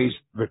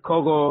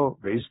 V'koro,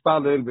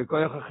 v'yispalel,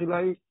 bekoyach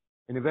achilai.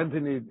 And he went he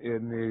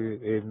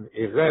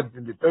read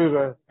in the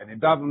Torah, and he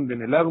davened,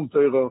 and he learned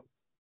Torah.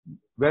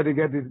 Where did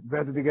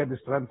he get the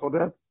strength for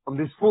that? From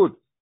this food.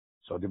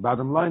 So the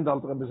bottom line, the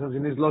Alter Rebbe says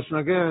in his Loshen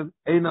again,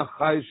 Eina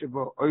chai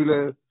shebo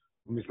oile,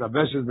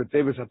 u'mislabeshes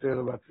b'teves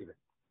ha'Torah v'atfilah.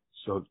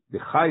 So the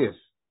highest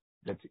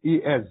that he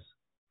has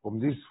from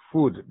this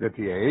food that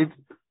he ate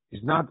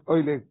is not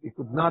oily. He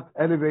could not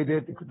elevate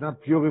it. He could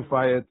not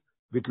purify it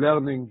with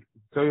learning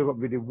Torah,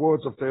 with the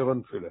words of Torah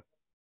and Tefillah.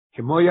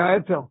 Kemoya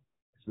eter.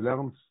 We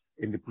learned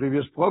in the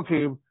previous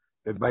program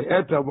that by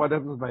eter, what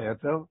happens by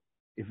eter?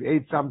 If he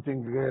ate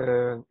something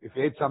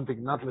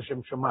not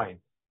l'shem shamayim,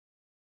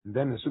 and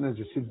then as soon as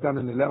he sits down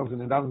and he learns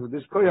and he learns with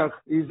this koyach,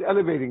 he's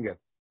elevating it.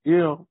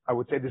 Here, I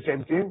would say the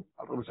same thing.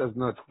 Alter says,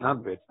 no, it's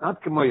not it. It's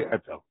not kemoya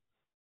eter.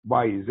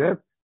 Why is it?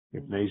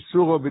 Because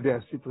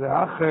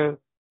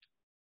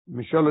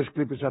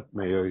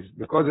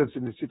it's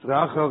in the Sitra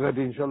Acher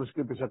already in Sholosh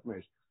Klippus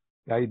Atmeis.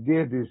 The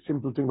idea, the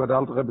simple thing what the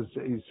Alter Rebbe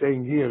is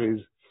saying here is,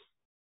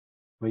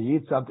 when you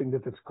eat something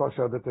that it's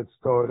kosher, that it's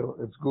toil,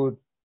 it's good,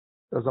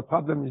 there's a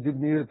problem, you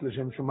didn't eat it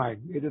l'shem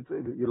shumayim.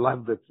 You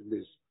loved it in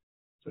this.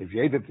 So if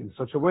you ate it in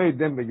such a way,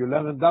 then when you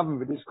learn and daven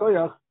with this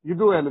koyach, you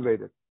do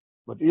elevate it.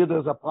 But here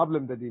there's a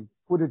problem that the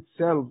food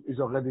itself is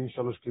already in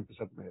Sholosh Klippus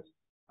Atmeis.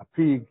 A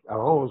pig, a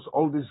horse,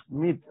 all this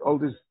meat, all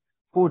this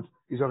food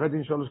is already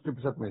in Sholosh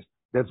Klippus Atmeis.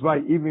 That's why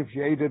even if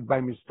you ate it by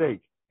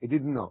mistake, he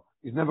didn't know.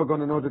 He's never going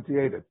to know that he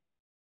ate it.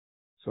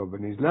 So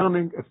when he's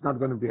learning, it's not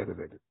going to be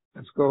elevated.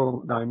 Let's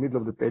go now in the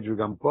middle of the page with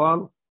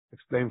Paul,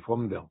 explain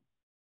from there.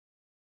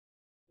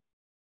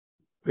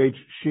 Page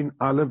Shin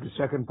Aleph, the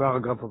second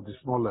paragraph of the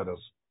small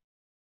letters.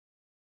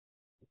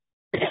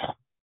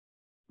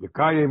 So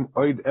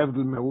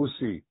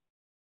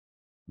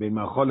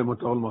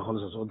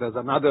there's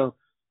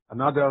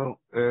another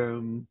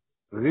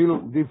real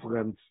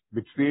difference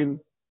between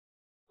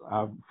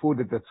food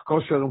that's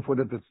kosher and food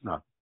that's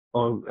not.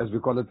 Or as we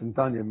call it in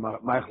Tanya,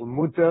 Meichel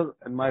Mutter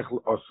and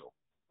Meichel Oso.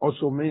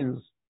 Oso means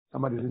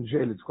somebody's in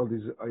jail. It's called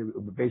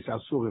Beis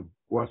Asurim.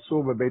 Or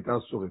Asur Beit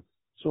Asurim.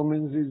 So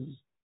means he's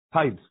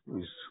tied.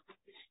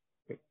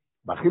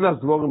 Bachilas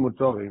Dvorim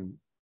Mutorim.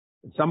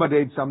 Somebody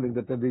ate something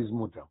that is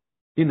Mutter.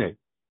 Hine.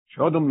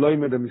 Shodom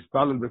Loimed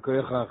Mispalel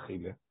Bekoyecha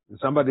Achile.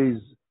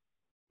 And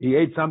he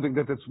ate something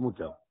that it's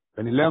Mutter.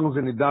 When he learns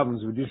and he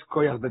davens with this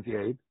koyach that he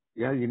ate,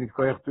 yeah, you need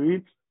koyach to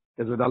eat.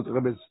 That's what Alter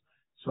Rebbe is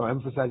so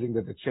emphasizing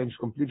that it changed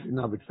completely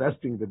now with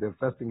fasting, that the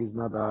fasting is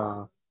not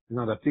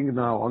a thing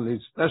now, only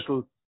it's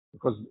special,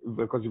 because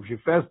if you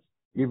fast,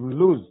 you even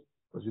lose,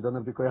 because you don't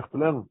have the koyach to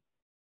learn.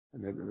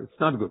 And it's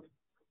not good.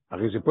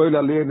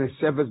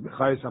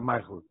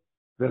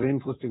 Very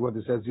interesting what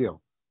it says here.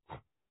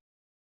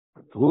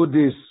 Through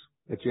this,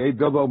 that you ate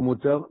double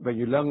mutter, when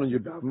you learn and you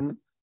daven,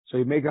 so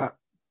you make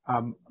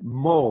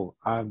more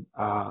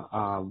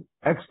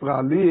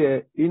extra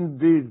aliyah in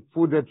the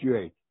food that you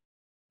ate.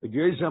 Eating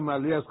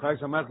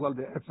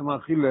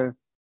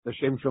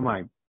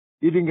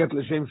it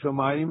l'shem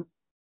shomayim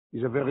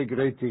is a very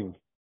great thing.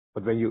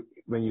 But when you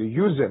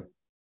use it,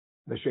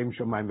 l'shem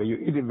shomayim, when you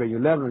eat it, when you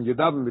learn, when you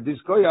daven with this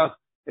koyach,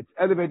 it's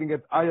elevating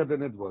it higher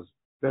than it was.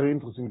 Very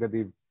interesting that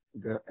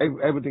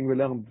everything we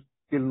learned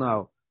till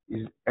now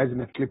is as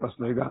in a klippas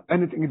noiga.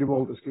 Anything in the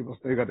world is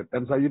klippas noiga.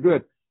 Depends how you do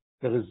it.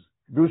 There is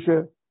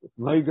dusha,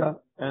 noiga,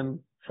 and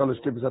shalosh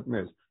klippas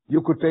atmeis.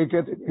 You could take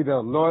it, either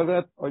lower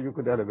it, or you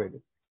could elevate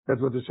it. That's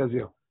what it says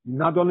here.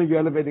 Not only you're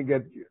elevating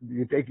it,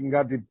 you're taking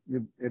out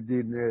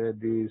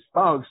the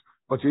sparks,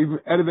 but you're even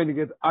elevating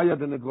it higher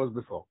than it was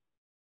before.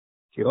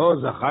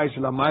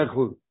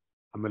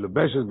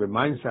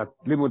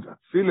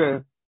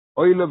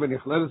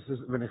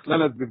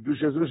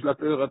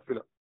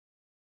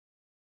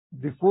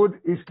 The food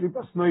is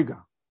klipas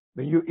noiga.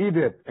 When you eat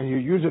it and you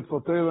use it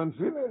for Torah and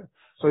Tefillah,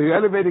 so you're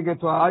elevating it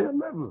to a higher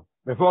level.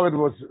 Before it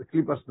was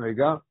klipas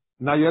noiga,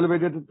 now you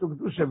elevated it to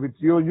kedusha. With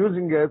you're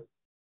using it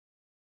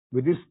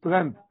with this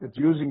strength, that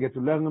you're using it to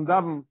learn and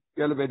daven,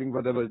 you're elevating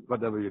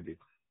whatever you did.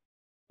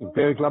 In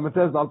Perek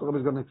Lametes, the Alter Rebbe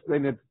is going to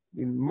explain it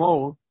in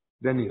more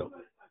than here.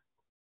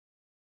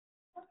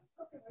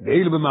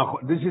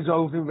 This is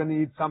also when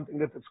you eat something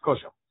that is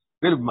kosher.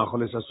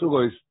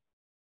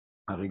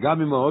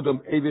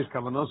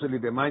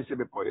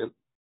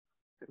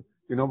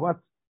 You know what?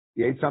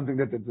 He ate something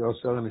that is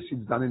kosher and he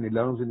sits down and he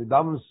learns and he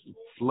davens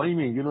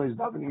flaming. You know, he's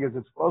davening as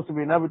it's supposed to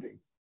be and everything.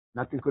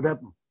 Nothing could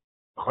happen.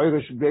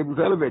 Choyre should be able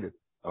to elevate it.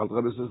 Alter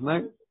Rebbe says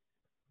no.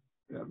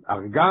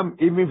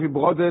 Even if he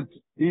brought it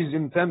his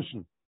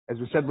intention, as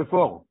we said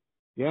before,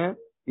 yeah,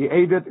 he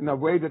ate it in a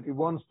way that he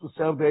wants to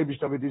serve the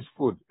Eibishter with his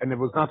food, and it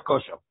was not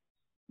kosher.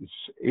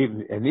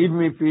 And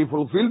even if he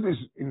fulfilled his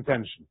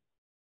intention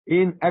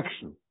in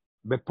action,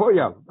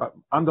 bepoyal,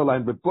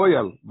 underline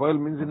bepoyal, boil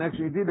means in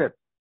action he did it.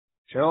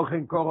 He learned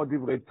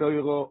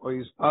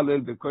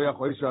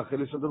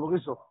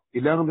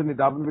in the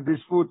daven with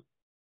this food.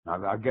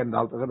 Now again, the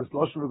Alter Rebbe's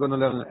Loshen, we're going to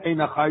learn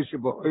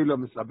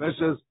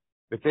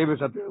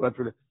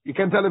you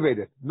can't elevate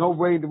it. No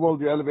way in the world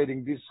you're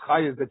elevating these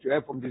chayes that you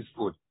have from this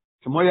food.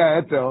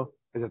 Kemoya eter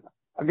is it.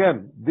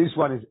 Again, this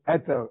one is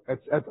eter.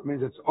 Eter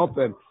means it's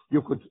open.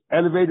 You could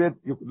elevate it,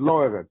 you could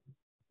lower it.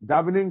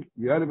 Davening,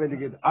 you're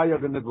elevating it higher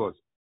than it was.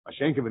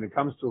 Mashenke, when it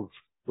comes to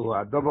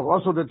a double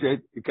also that you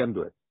ate, you can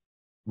do it.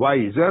 Why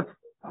is it?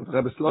 Alter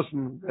Rebbe's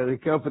Loshen very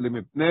carefully.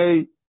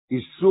 Mipnei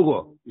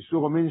Isuro.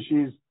 Isuro means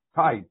she's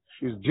tied.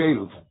 She's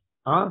jailed.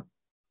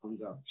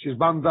 She's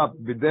bound up.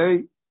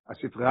 Bidei,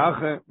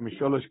 asitreache,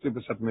 misholosh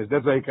klippes atmes.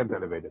 That's why you can't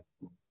elevate it.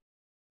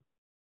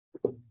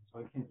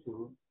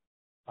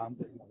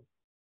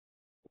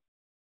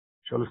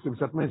 Sholosh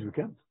klippes atmes, we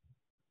can't.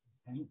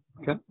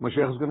 Okay?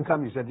 Moshiach is going to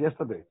come. You said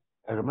yesterday.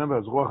 I remember,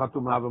 it's Ruach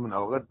Hatum Avim and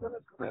Aoret.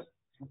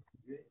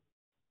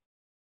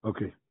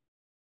 Okay.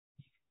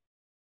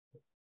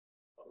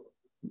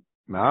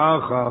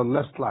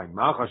 Last line.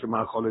 Maacha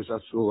shema cholesh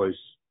asuros.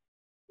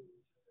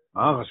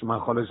 Maacha shema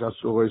cholesh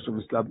asuros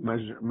u'mislab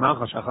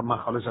maacha shema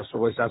cholesh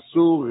asuros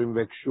asurim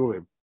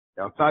vekshurim.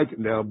 They are tight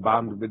in their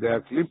band with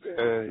their clip.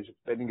 Is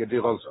explaining it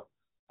here also.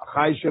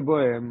 Achai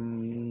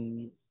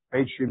shebohem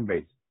page shin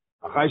base.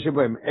 Achai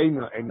shebohem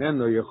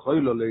eineno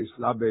yechoilo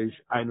leislabesh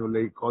einu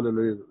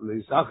leikole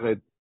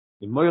leisachet.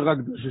 In moira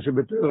kedusha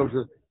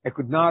shebetorah, I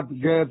could not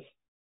get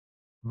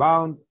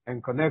bound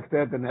and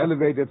connected and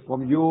elevated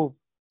from you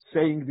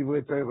saying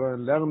divrei Torah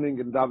and learning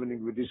and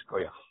davening with this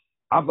koyach.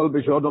 Aval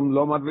b'shodom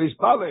lomad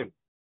v'yispalel.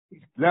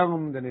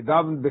 Learn and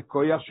daven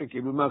b'koyach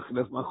shekibul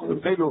ma'achilas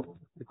ma'achulelu.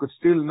 It could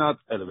still not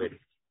elevate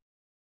it.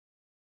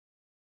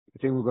 I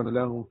think we're going to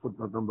learn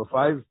footnote number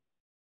 5.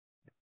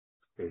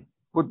 Okay.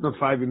 Footnote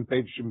 5 in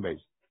page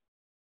Shimbase.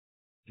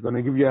 It's going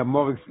to give you a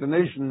more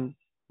explanation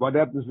what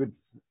happens with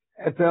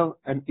Eter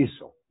and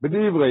Iso.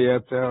 B'divrei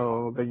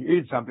Eter, when you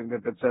eat something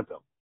that etc.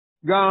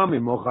 Gam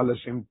imochal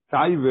l'shem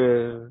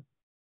taive.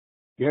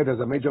 Yeah, there's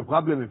a major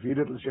problem if you eat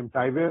it l'shem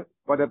taive.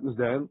 What happens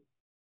then?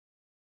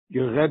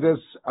 You read us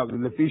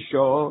lefi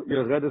shor.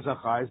 You read us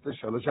achayis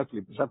l'sholosh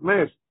klipas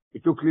atmes.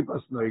 It took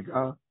klipas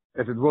noiga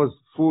that it was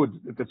food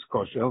that it's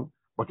kosher,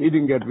 but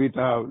eating it with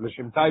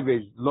l'shem taive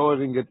is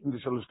lowering it in the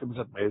sholosh klipas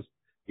atmes.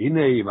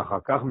 Hinei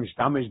v'achar kach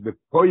mishtamesh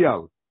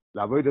bepoyal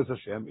la'avodas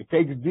Hashem. It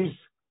takes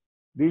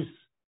this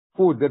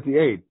food that he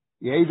ate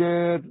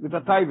it with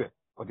a taive.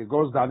 But he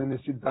goes down and he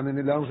sits down and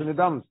he learns and he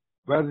davens.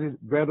 Where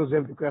does he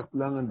have to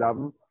learn and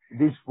daven?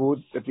 This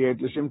food that he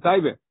ate l'shem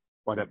taive.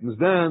 What happens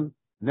then?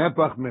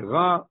 Nepach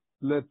mera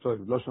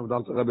letov. Lo shem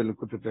dal tzarebe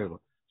l'kutetero.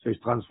 So he's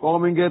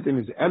transforming it and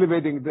he's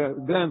elevating it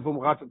then from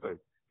ra to tov.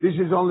 This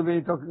is only when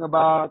you're talking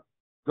about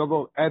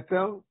double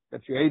eter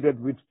that you ate it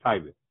with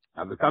taive.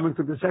 Now we're coming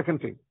to the second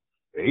thing.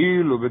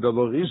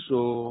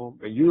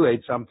 When you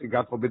ate something,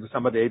 God forbid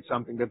somebody ate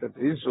something that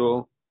is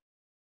isu.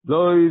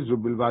 He's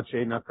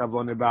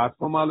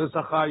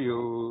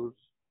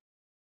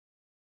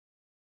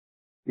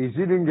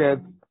eating it.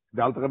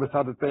 The Alter Rebbe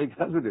started Perek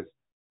Ches with this.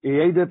 He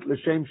ate it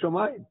l'shem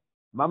shomayim.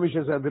 Mamish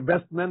is the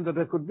best man that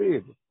there could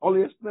be.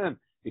 Holiest man.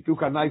 He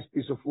took a nice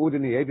piece of food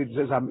and he ate it. He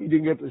says, I'm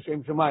eating it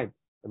l'shem shomayim.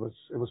 It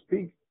was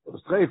pig. It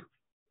was treif.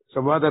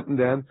 So what happened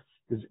then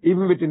is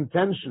even with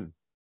intention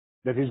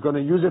that he's going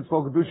to use it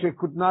for Kedusha,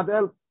 could not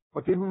help.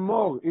 But even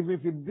more, even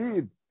if he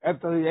did,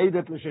 after he ate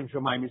it l'shem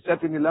shomayim, he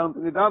sat and he learned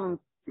and he didn't,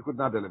 he could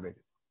not elevate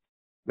it.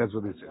 That's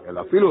what he said.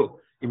 Afilu,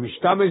 im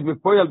ishtamesh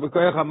bepoyal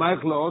bekoyach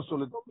hamayich la'osu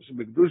l'domish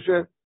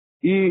b'kedusha,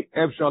 I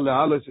efshar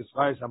le'alos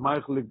Yisrael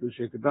hamayich l'kedusha.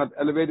 He could not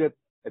elevate it.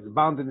 It's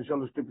bound in the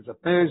shalosh klippos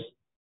atmes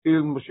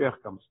till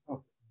Moshiach comes.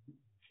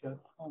 That's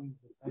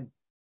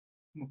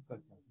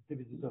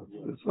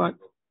right.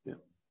 Yeah.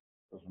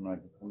 That's right.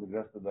 From the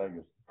rest of the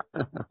daggers.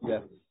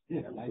 Yes.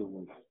 Yeah,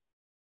 absolutely.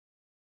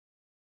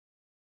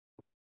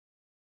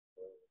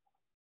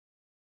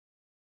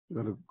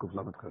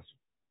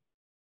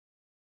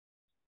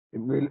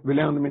 We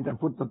learned in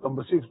footnote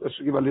number 6, let's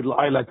give a little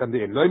highlight on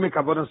the end. Lo ime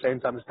kavod saying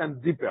to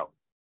understand deeper.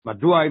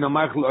 Madua ina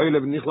ma'achel oile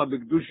v'nichla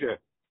b'kedusha.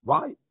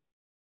 Why?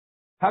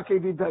 Taki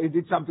he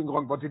did something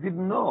wrong, but he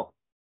didn't know.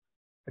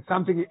 It's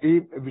something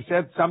he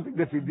said something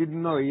that he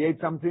didn't know. He ate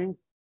something,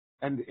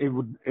 and it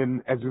would,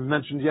 and as we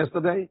mentioned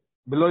yesterday,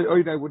 below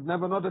oida would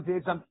never know that he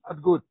ate something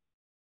not good.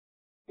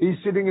 He's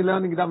sitting and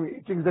learning.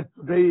 He thinks that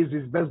today is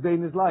his best day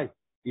in his life.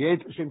 He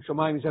ate l'shem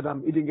shomayim. He said,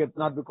 I'm eating it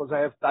not because I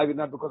have time,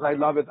 not because I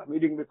love it. I'm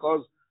eating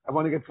because I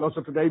want to get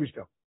closer to the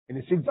Eibishter. And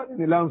he sits down and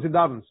he learns in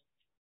davens.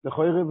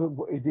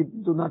 He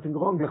didn't do nothing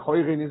wrong.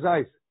 In his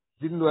eyes,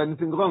 didn't do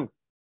anything wrong.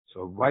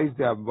 So why is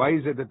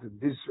it that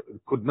this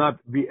could not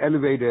be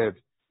elevated?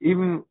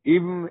 Even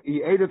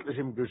he ate it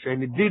l'shem kedusha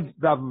and he did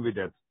daven with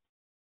it.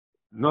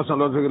 No,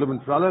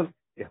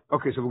 yeah.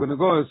 Okay, so we're going to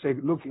go and say,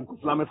 look in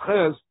Kuf Lamed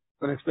Ches,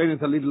 going to explain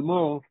it a little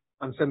more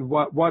and say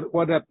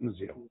what happens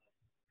here.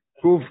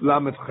 Kuf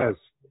Lamed Ches.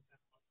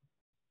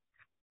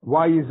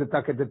 Why is it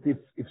that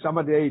if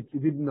somebody ate, he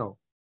didn't know,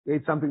 he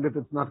ate something that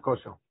it's not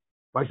kosher?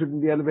 Why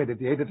shouldn't he elevate it?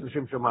 He ate it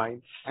l'shem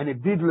shomayim, and he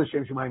did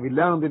l'shem shomayim. He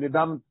learned and he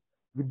davened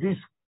with this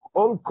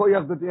all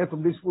koyach that he ate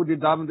from this food. He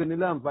davened and he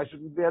learned. Why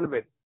shouldn't he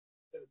elevate?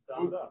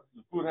 The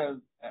food has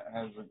a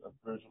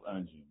spiritual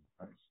energy,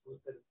 right?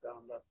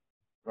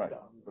 Right,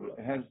 but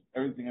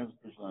everything has a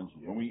spiritual energy.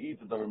 When we eat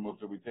the davar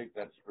mukta, we take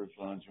that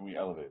spiritual energy and we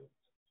elevate it.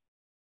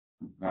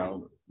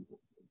 Now,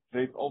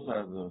 faith also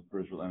has a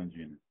spiritual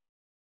energy in it.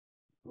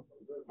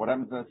 What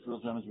happens to that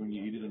spiritual energy when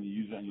you eat it and you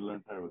use it and you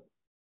learn Torah with it?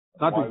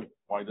 Nothing.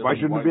 Why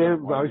shouldn't we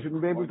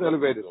be able to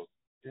elevate it?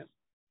 Yeah.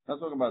 Not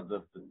talking about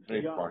the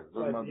faith part.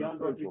 Talking about the beyond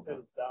what you spiritual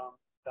said, part.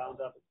 down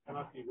up. It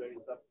cannot be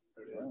raised up.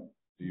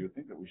 So you would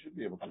think that we should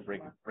be able to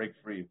break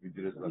free if we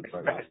did it left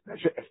right.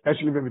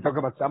 Especially when we talk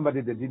about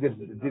somebody that did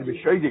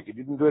B'shoigig. He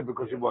didn't do it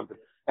because he wanted.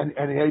 And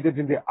he did it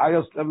in the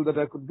highest level that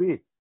I could be.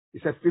 He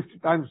said 50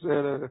 times,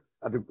 the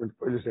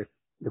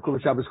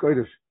Kuvat Shabbos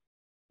Kodesh.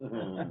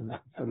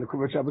 So the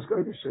Kuvat Shabbos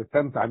Kodesh,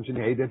 10 times, and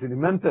he ate it and he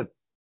meant it.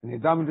 And he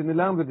damned and he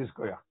learned with this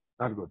koyach.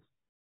 Not good.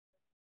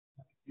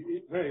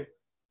 Hey,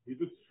 you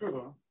do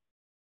tshuva,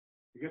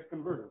 you get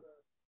converted.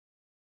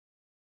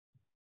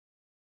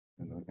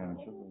 Kind of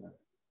shuvah.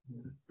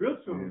 Real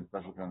tshuva.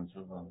 Special kind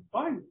of shuvah.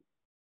 Fine.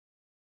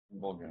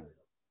 Bulgar.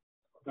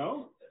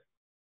 No?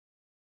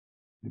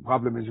 The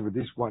problem is with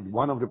this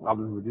one of the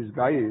problems with this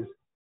guy is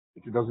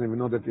that he doesn't even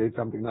know that he ate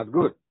something not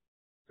good.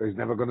 So he's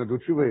never going to do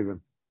tshuva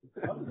even.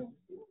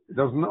 He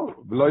doesn't know.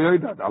 Below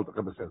Yoidat, Alter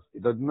Rebbe says. He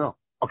doesn't know.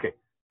 Okay.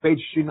 Page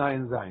Shin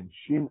Ayin Zayin.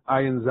 Shin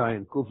Ayin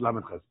Zayin. Kuf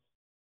Lamed Ches.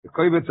 The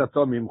Kovetz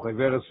Atomim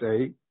Chover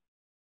say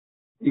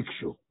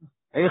Ikshu.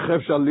 Eich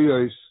Efshar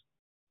Liyos.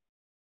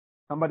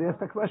 Somebody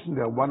asked a question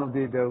there.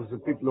 There's the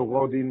people who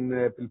wrote in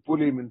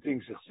Pilpulim and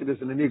things,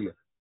 Chassidus and Enigla.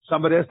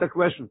 Somebody asked a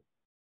question.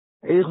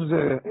 Eich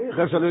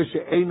Efshar Liyos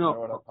She'eino. You know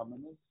what our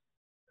comment is?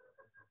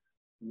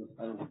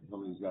 I don't think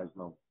some of these guys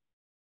know.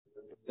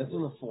 That's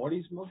in the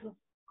 40s, Moshe?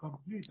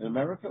 In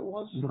America it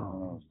was?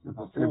 No. In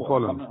Before.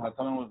 Poland.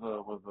 Hataman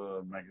was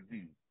a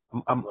magazine.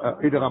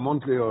 Either a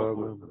monthly or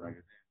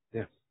magazine.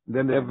 yeah.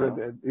 Then they have,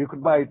 you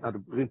could buy it, not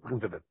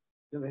reprinted it.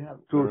 Yeah, they have.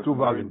 Two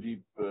volumes.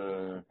 Deep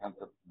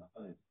concept.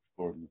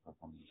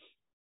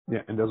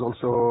 Yeah, and there's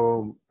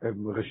also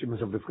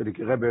regimes of the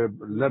Frierdiker Rebbe,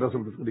 letters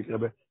of the Frierdiker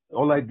Rebbe. The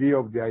whole idea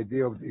of the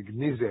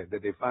Gnize,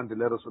 that they found the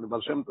letters from the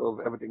Baal Shem Tov,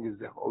 everything is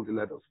there, all the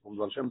letters from the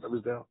Baal Shem Tov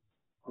is there.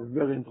 It's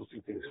very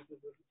interesting things.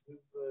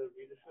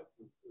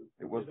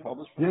 It was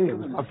published? Yeah, it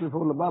was published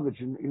for Lubavitch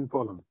in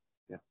Poland.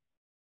 Yeah.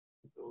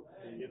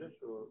 In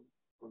Yiddish or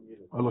from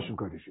Yiddish? Russian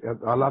Kurdish.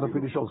 A lot of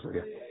Yiddish also,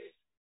 yeah.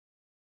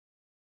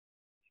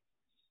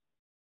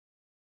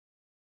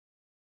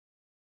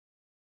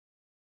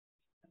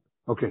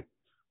 Okay.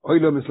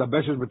 Oilo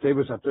mislabeshes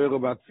b'teves ha'torah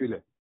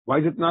v'atfile. Why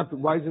is it not?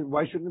 Why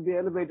shouldn't it be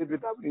elevated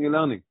without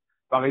learning?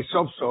 But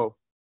so,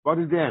 what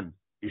is the end?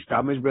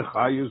 Ishtamish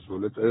b'chayus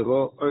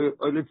v'letorah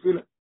or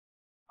letfile.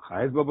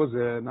 Chayes Baba is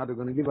now they're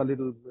going to give a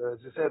little, as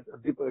I said, a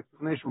deeper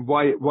explanation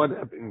why what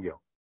happened here.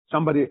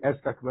 Somebody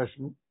asked a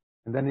question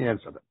and then he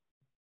answered it.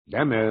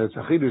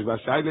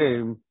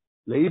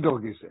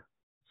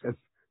 Says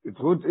the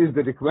truth is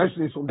that the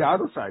question is from the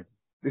other side.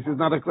 This is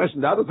not a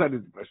question. The other side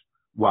is the question.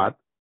 What?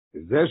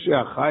 זה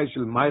שהחי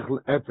של מייכל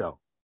אתר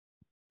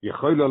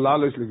יכול לו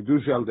לעלות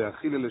לקדושה על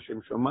דאכילה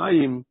לשם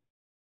שמיים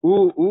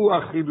הוא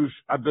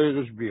החידוש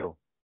הדרש ביר.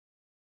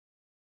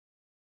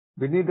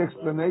 We need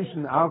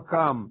explanation how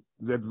come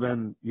that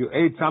when you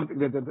ate something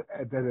that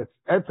it's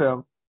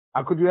ether,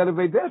 how could you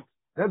elevate that?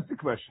 That's the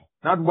question.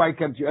 Not why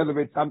can't you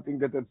elevate something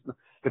that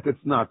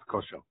it's not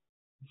kosher.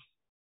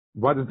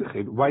 What is the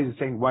chidush? Why is it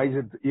saying, why is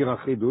it ira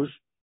chidush?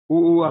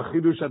 Hu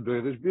achidush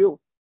adreirish bil.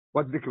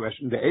 What's the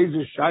question? The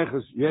Eizish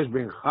Shaykhs yesh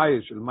ben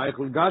Chayesh shel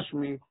Michael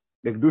Gashmi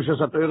lekdusha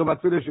satoira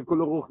batfile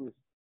shekulu ruchnis.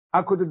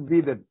 How could it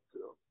be that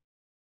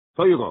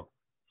Torah,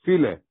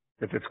 file,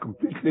 that it's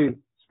completely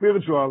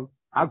spiritual?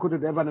 How could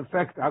it have an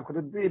effect? How could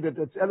it be that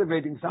it's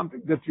elevating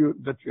something that you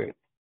ate?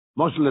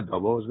 Moshe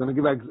Ledovo is going to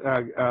give an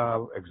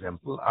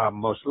example.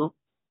 Moshe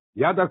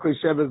Yada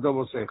Koisheves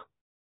Dovo Sech.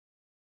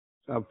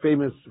 So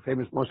famous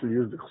Moshe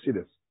used the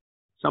Chassidus.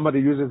 Somebody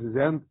uses his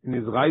hand in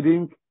his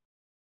writing.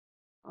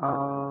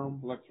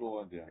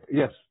 Intellectual idea.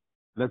 Yes.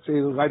 Let's say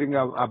he's writing he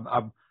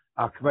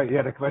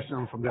had a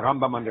question from the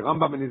Rambam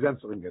and he's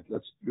answering it.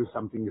 Let's do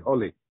something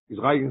holy. He's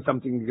writing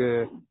something,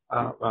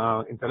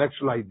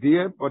 intellectual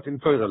idea, but in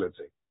Torah, let's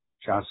say.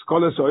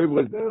 שהאסכולס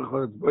העברית דרך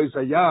בויס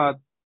היד,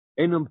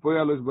 אינם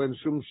פועל בהם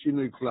שום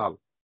שינוי כלל.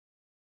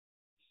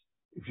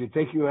 If you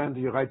take your hand,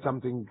 you write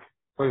something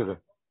Torah,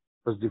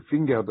 because the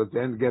finger does the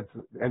end get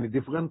any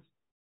difference,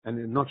 and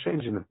it's not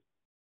changing it.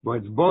 But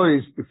it's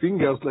boys, the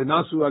fingers,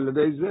 lenasu al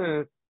yedei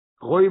zeh,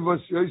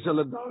 roivos yoisel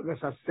adargas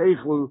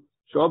ha-seichel,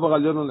 sheover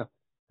al yonol.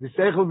 The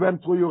seichel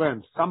went through your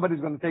hand. Somebody's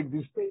going to take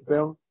this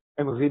paper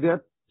and read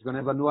it. He's going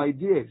to have a new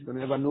idea. He's going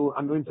to have a new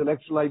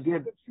intellectual idea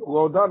that you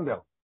wrote down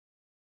there.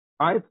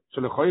 Right? So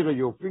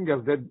your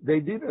fingers, they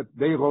did it.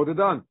 They wrote it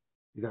down.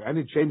 Is there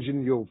any change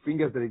in your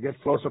fingers that you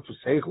get closer to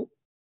seichel?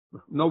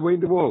 No way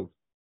in the world.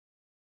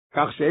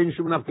 כך שאין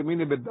שום נפקא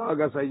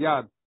בדרגת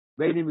היד,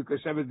 בין אם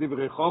יקשבת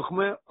דברי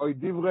חוכמה או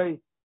דברי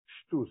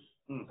שטוס.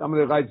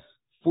 Somebody writes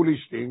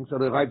foolish things, or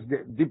they writes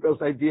the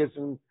deepest ideas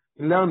in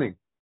learning.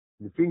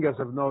 The fingers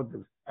have no,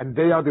 and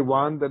they are the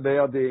one, that they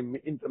are the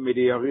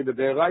intermediary, that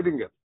they are writing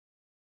it.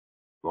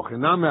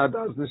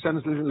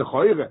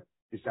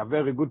 It's a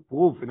very good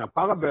proof in a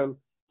parable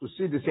to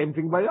see the same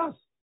thing by us.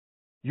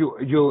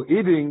 You're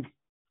eating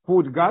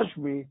food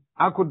gashmi,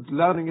 how could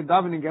learning and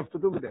davening have to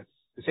do with that?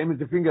 The same as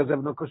the fingers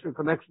have no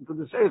connection to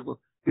the seichel.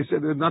 He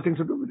said there's nothing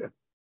to do with that.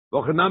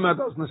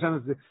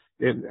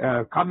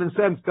 Common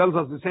sense tells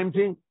us the same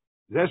thing.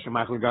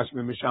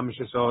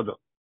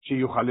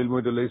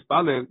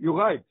 You're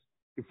right.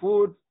 The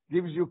food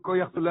gives you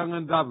koyach to learn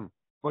and daven.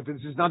 but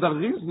this is not a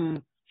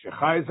reason.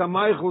 Shechai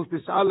Samaichel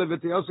Tisale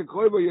Vetiose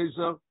Kroibo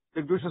Yeser,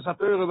 the Kedusha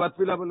Satorah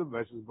Vatvila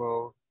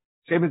Belubesbo.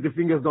 Same as the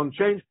fingers don't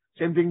change.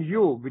 Same thing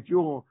with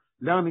your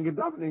learning and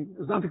davening.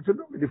 There's nothing to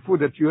do with the food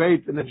that you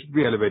ate, and that should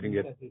be elevating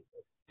it.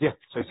 Yeah.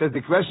 So I said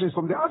the question is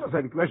from the other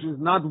side. The question is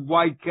not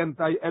why can't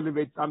I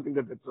elevate something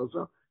that is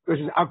kosher. The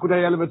question is how could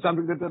I elevate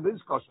something that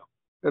is kosher.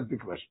 That's the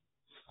question.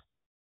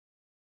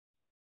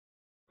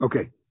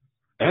 Okay.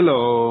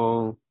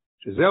 Hello.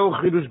 Shezeu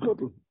Chidush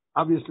Gotl.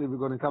 Obviously, we're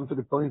going to come to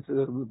the point,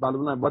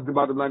 bottom line. What's the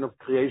bottom line of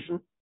creation?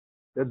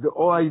 That the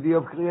whole idea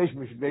of creation,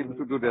 we should be able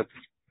to do that.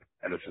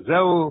 Hello.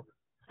 Shezeu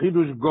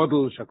Chidush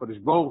Gotl.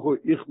 Shakodesh Baruch Hu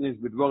Ichnis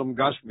B'dvorim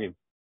Gashmim.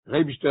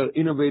 Rebishter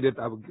innovated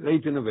a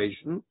great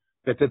innovation.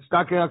 That it's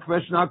stuck a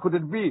question, how could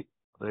it be?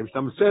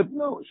 Rebishter said,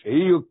 no.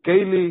 Shehiyu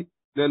Keli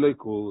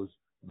Leloikus.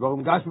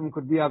 Dvorim Gashmim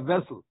could be a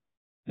vessel.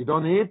 You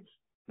don't eat,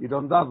 you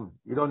don't daven.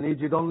 You don't eat,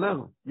 you don't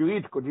learn. You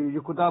eat,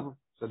 you could daven.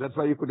 So that's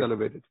why you could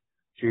elevate it.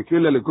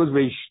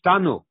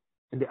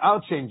 And they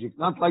are changing,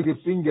 not like the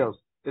fingers.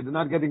 They're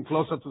not getting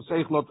closer to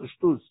Seichlot or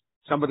Shtus.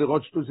 Somebody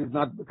wrote Shtus is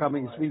not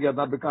becoming his finger,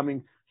 not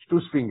becoming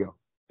Shtus finger.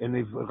 And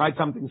if you write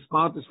something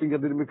smart, this finger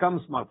didn't become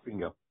smart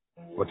finger.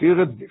 But here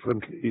it's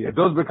differently. It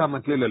does become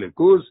a Klil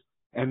Elikus,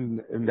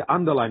 and in the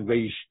underline,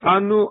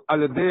 Veishtanu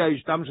Aledei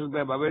Ishtamshus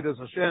Be'avavedas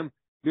Hashem,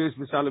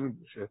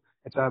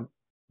 it's a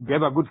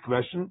gave a good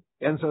question.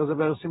 The answer is a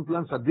very simple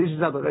answer. This is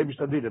how the Rebbe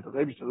did it. The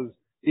Rebbe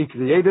he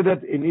created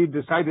it and he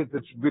decided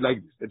that it should be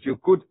like this, that you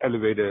could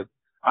elevate it.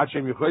 Not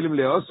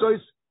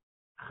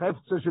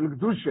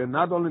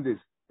only this,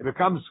 it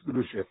becomes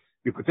Kedusha.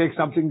 You could take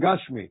something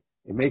Gashmi,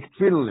 you make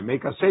tefillin, you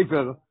make a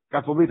sefer,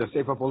 God forbid, a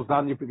sefer falls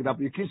down, you pick it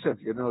up, you kiss it.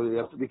 You know, you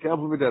have to be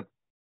careful with that.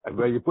 And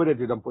where you put it,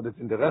 you don't put it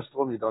in the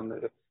restroom, you don't,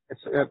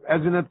 it's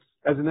as in it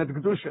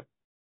Kedusha.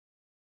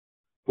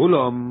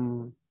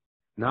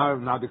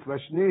 Now the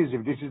question is,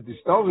 if this is the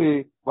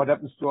story, what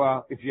happens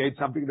to if you ate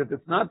something that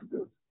is not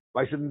good?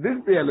 Why shouldn't this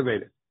be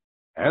elevated?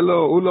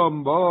 Hello,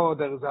 Ulam, bo,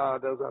 there's a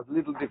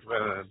little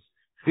difference.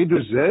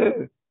 Chidush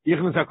zeh,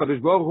 Yichnes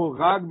HaKadosh Baruch Hu,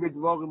 rag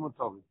b'dvorim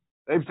utovim.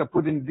 If to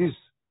put in this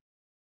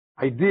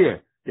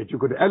idea that you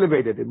could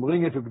elevate it and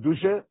bring it to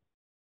Kedusha,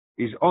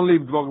 is only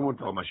b'dvorim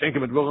utovim. Mashenke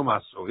b'dvorim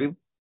asurim.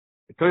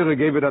 The Torah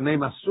gave it a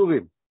name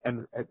Asurim,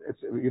 and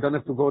you don't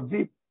have to go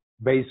deep.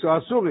 Beiso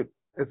Asurim.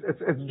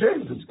 It's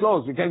James, it's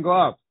closed, you can't go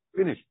out.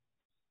 Finished.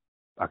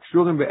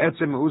 Akshurim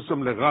be'etzem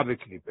me'usom l'ra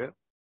v'kliper.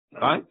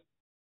 Right?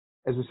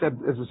 As we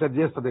said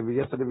yesterday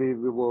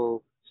we were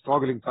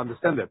struggling to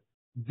understand it.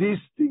 This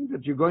thing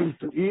that you're going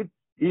to eat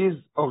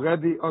is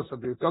already also,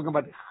 you're talking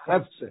about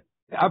chefse.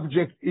 The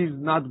object is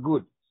not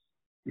good.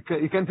 You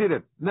can't eat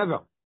it. Never.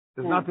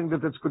 There's nothing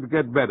that it could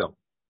get better.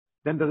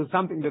 Then there is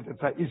something that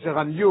it's a iser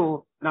on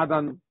you, not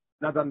on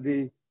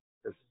the,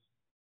 as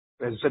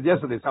I said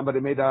yesterday, somebody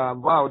made a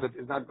vow that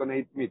he's not going to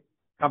eat meat.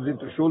 Comes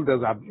into shul,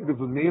 there's a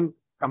beautiful meal,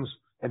 comes,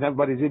 and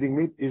everybody's eating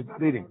meat, he's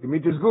not eating. The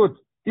meat is good.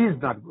 He's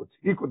not good.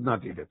 He could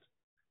not eat it.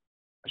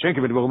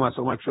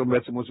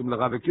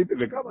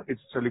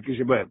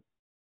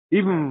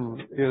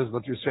 Even, here's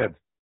what you said,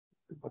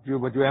 what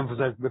you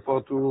emphasized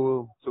before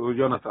to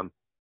Jonathan.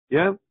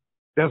 Yeah?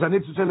 There's a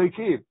nitzutz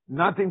elokei.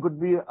 Nothing could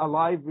be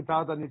alive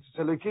without a nitzutz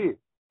elokei.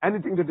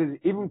 Anything that is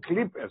even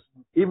klippers,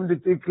 even the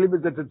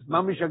klippers that it's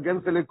mamish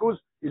against the lekus,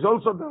 is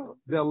also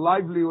their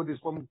livelihood is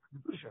from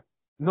Kedusha.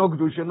 No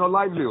Kedusha, no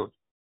livelihood.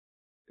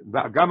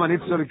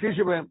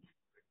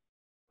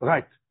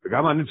 Right.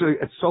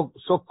 It's so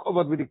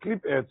covered with the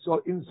clip, it's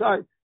so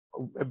inside,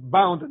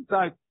 bound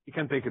inside, you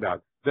can't take it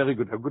out. Very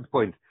good, a good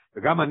point.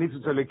 This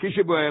is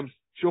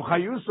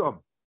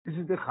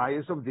the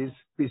highest of this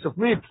piece of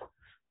meat.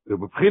 The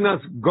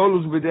B'chinas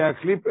Golus with their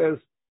clippers,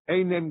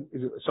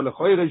 so the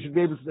Choyre should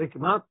be able to take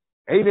him out.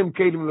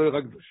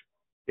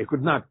 They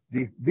could not.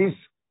 This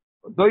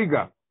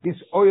doiga, this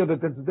oil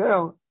that is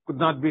there, could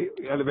not be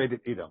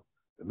elevated either.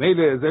 Maybe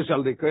there is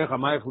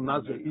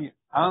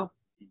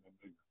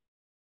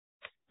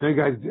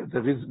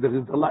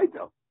the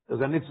lighter.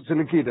 There's a nitzutz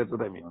elokei, that's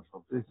what I mean.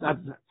 It's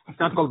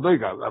not called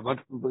doiga, but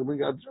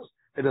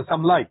there's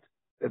some light.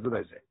 That's what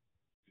I say.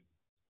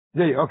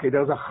 Yeah, okay.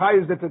 There's a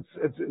highs that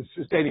it's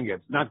sustaining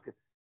it.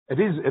 It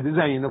is a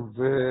design of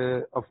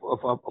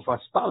a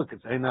spark.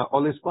 It's an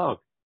holy spark,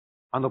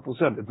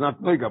 100%. It's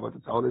not doiga, but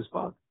it's a holy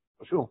spark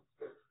for sure.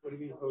 What do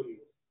you mean holy?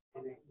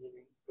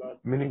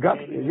 Meaning God?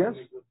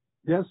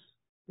 Yes.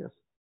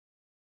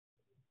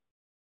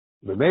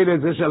 במילא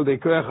זה שעל די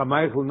כוח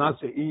המייכל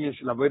נעשה עניין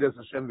של עבודת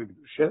השם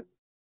בקדושה,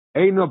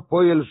 אינו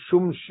פועל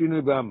שום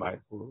שינוי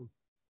במייכל.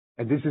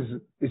 And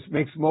this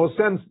makes more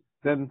sense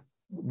than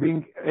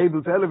being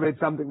able to elevate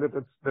something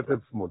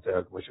that's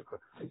mutter.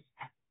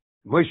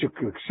 Moshe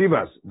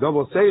Ksivas,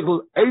 double seichel,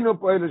 אינו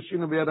פועל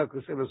שינוי ביד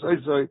הקדושה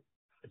וסוי.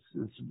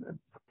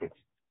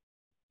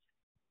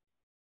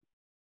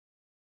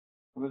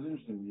 Well, it's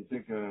interesting. You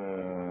take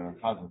a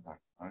chazatak,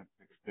 right?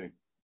 Take a steak,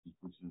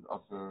 which is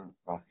also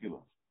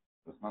ba'achila.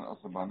 It's not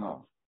also bana,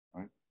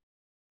 right?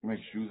 You make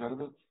shoes out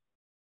of it.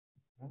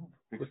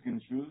 Pigskin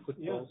shoes.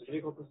 Yeah,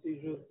 legal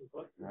procedures.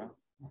 Yeah,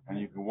 and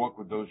you can walk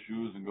with those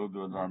shoes and go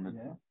do a dar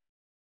mitzvah.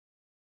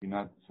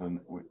 Not so.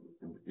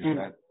 Is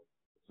that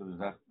so? Is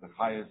that the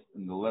highest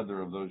in the leather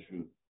of those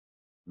shoes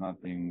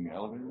not being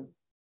elevated?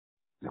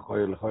 Not. It's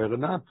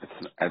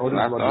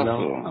not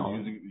No. also.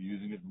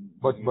 Using it.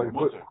 But it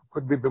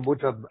could be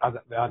bemuttered.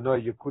 I know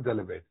you could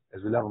elevate,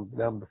 as we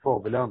learned before.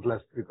 We learned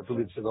last week or 2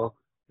 weeks ago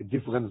the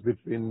difference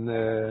between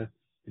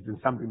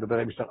something that the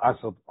Rebbe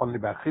answered only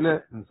by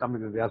Achille and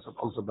something that they answered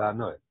also by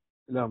Anoy.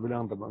 We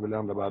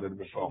learned about it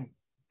before.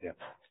 Yeah.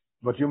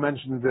 But you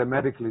mentioned the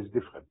medical is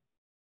different.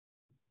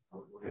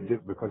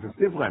 Because it's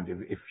different.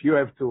 If you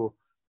have to,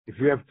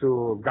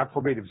 God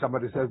forbid, if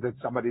somebody says that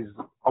somebody is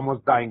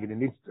almost dying and he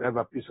needs to have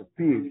a piece of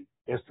pig,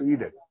 he has to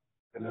eat it.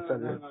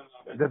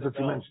 That's what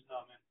you mentioned.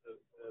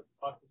 The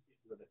processes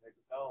where they take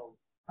the valve.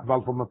 A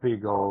valve from a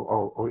pig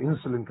or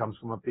insulin comes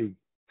from a pig.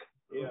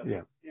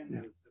 Yeah.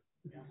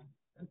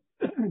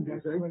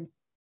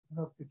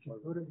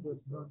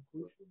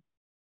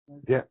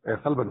 Yeah,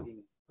 Chalbanu.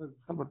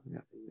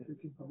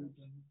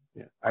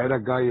 Yeah. I had a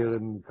guy here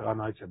in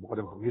Karanach, I brought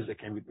him from Israel,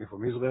 came with me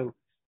from Israel,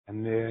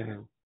 and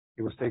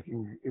he was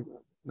taking,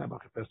 never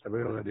passed away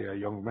already, a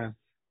young man,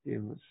 he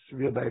was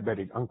severe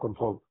diabetic,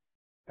 uncontrolled.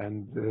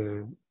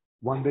 And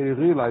one day he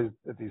realized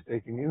that he's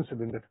taking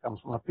insulin that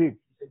comes from a pig.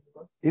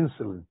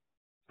 Insulin.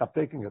 Stop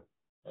taking it.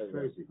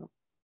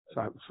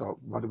 So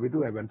what do we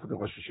do? I went to the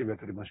Rosh Hashiva,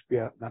 to the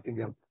Mashpia, nothing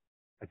else.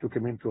 I took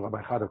him into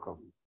Rabbi Chadakov.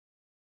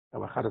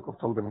 Rabbi Chadakov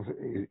told him,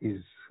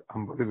 he's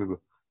unbelievable.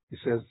 He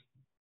says,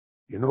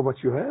 you know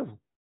what you have?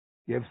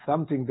 You have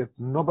something that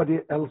nobody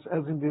else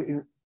has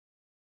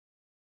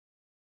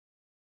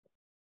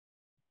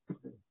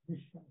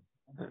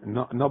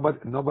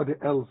nobody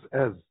else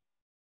has.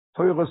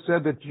 Torah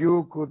said that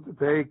you could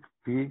take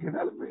pig and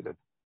elevate it.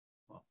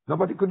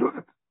 Nobody could do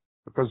it.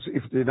 Because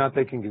if they're not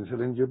taking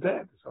insulin, you're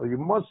dead. So you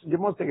must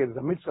take it. It's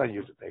a mitzvah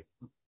you should take.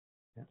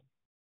 Yeah.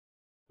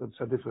 That's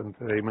a different,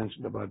 he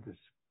mentioned about this.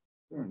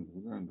 We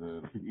learned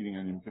eating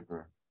on Yom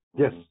Kippur.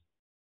 Yes.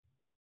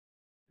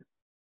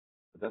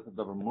 But that's a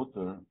davar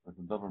mutter. But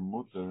the davar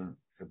mutter,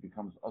 it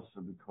becomes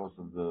usher because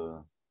of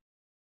the.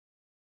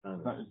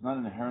 It's not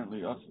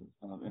inherently usher.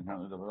 It's not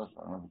inherently davar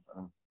usher. I don't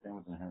understand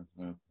what's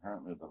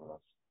inherently davar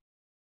usher.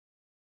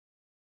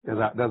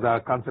 There's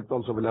a concept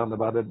also we learned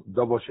about it.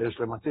 Dobo sheyesh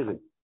lematiri.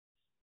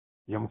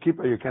 Yom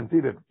Kippur, you can't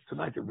eat it.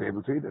 Tonight you'll be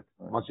able to eat it.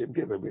 Once Yom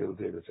Kippur, you'll be able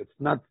to eat it. It's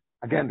not.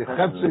 Again, the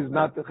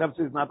chefs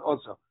is not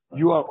also.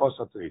 You are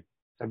also to eat.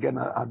 Again,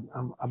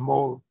 I'm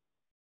more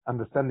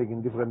understanding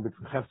in difference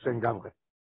between chefs and gavre.